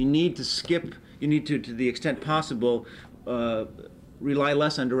 Electricity, you need to the extent possible, rely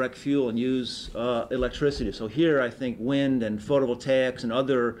less on direct fuel and use electricity. So here I think wind and photovoltaics and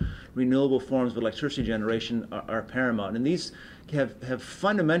other renewable forms of electricity generation are paramount. And these have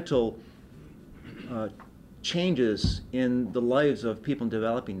fundamental changes in the lives of people in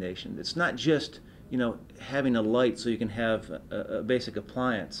developing nations. It's not just having a light so you can have a basic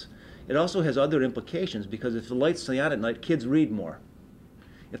appliance. It also has other implications, because if the lights stay on at night, kids read more.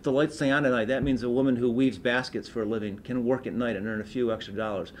 If the lights stay on at night, that means a woman who weaves baskets for a living can work at night and earn a few extra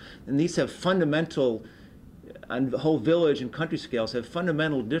dollars. And these have fundamental, on the whole village and country scales, have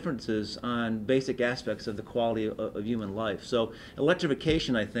fundamental differences on basic aspects of the quality of human life. So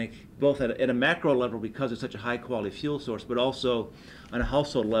electrification, I think, both at a macro level because it's such a high quality fuel source, but also on a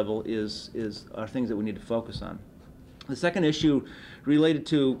household level are things that we need to focus on. The second issue related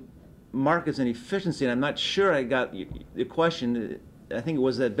to markets and efficiency, and I'm not sure I got the question. I think it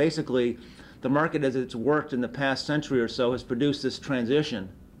was that basically the market as it's worked in the past century or so has produced this transition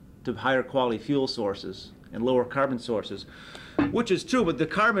to higher quality fuel sources and lower carbon sources, which is true, but the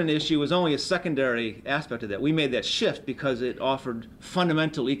carbon issue is only a secondary aspect of that. We made that shift because it offered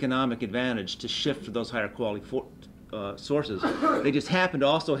fundamental economic advantage to shift to those higher quality sources. They just happen to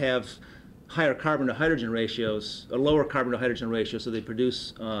also have higher carbon to hydrogen ratios, a lower carbon to hydrogen ratio, so they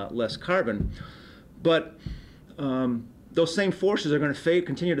produce less carbon. But those same forces are going to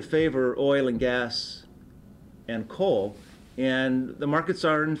continue to favor oil and gas and coal, and the markets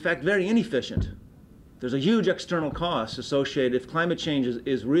are in fact very inefficient. There's a huge external cost associated. If climate change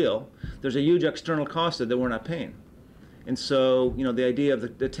is real, there's a huge external cost that we're not paying. And so, the idea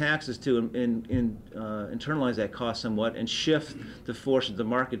of the tax is to internalize that cost somewhat and shift the force of the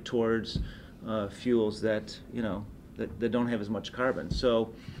market towards fuels that don't have as much carbon.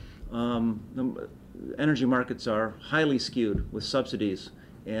 So, the energy markets are highly skewed with subsidies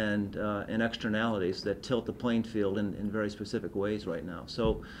and externalities that tilt the playing field in very specific ways right now.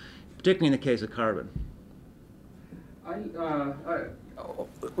 So, particularly in the case of carbon.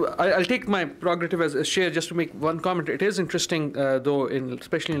 I'll take my prerogative as a share just to make one comment. It is interesting, though,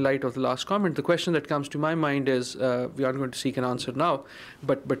 especially in light of the last comment, the question that comes to my mind is, we aren't going to seek an answer now,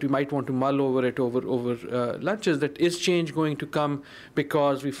 but we might want to mull over it over lunches, that is change going to come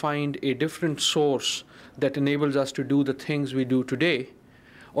because we find a different source that enables us to do the things we do today?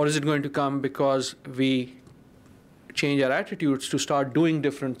 Or is it going to come because we change our attitudes to start doing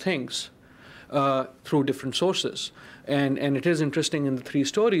different things through different sources? And it is interesting in the three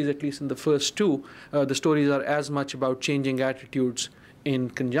stories, at least in the first two, the stories are as much about changing attitudes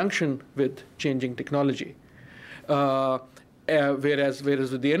in conjunction with changing technology. Whereas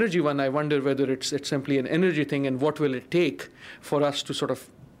with the energy one, I wonder whether it's simply an energy thing, and what will it take for us to sort of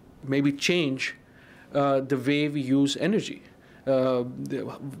maybe change the way we use energy?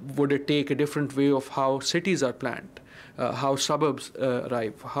 Would it take a different way of how cities are planned, how suburbs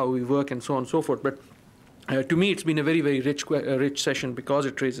arrive, how we work, and so on and so forth? But to me, it's been a very, very rich session because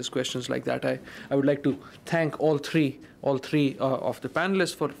it raises questions like that. I would like to thank all three of the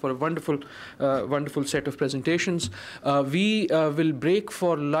panelists for a wonderful set of presentations. We will break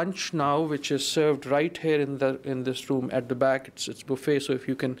for lunch now, which is served right here in this room at the back. It's buffet, so if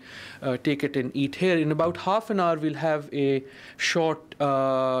you can take it and eat here. In about half an hour, we'll have a short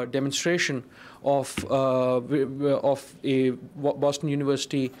demonstration of a Boston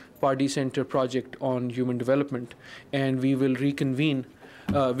University Pardee Center project on human development, and we will reconvene,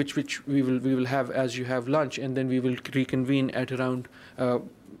 which we will have as you have lunch, and then we will reconvene at around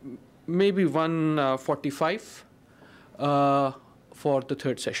maybe 1:45 for the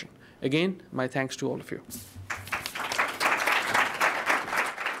third session. Again, my thanks to all of you.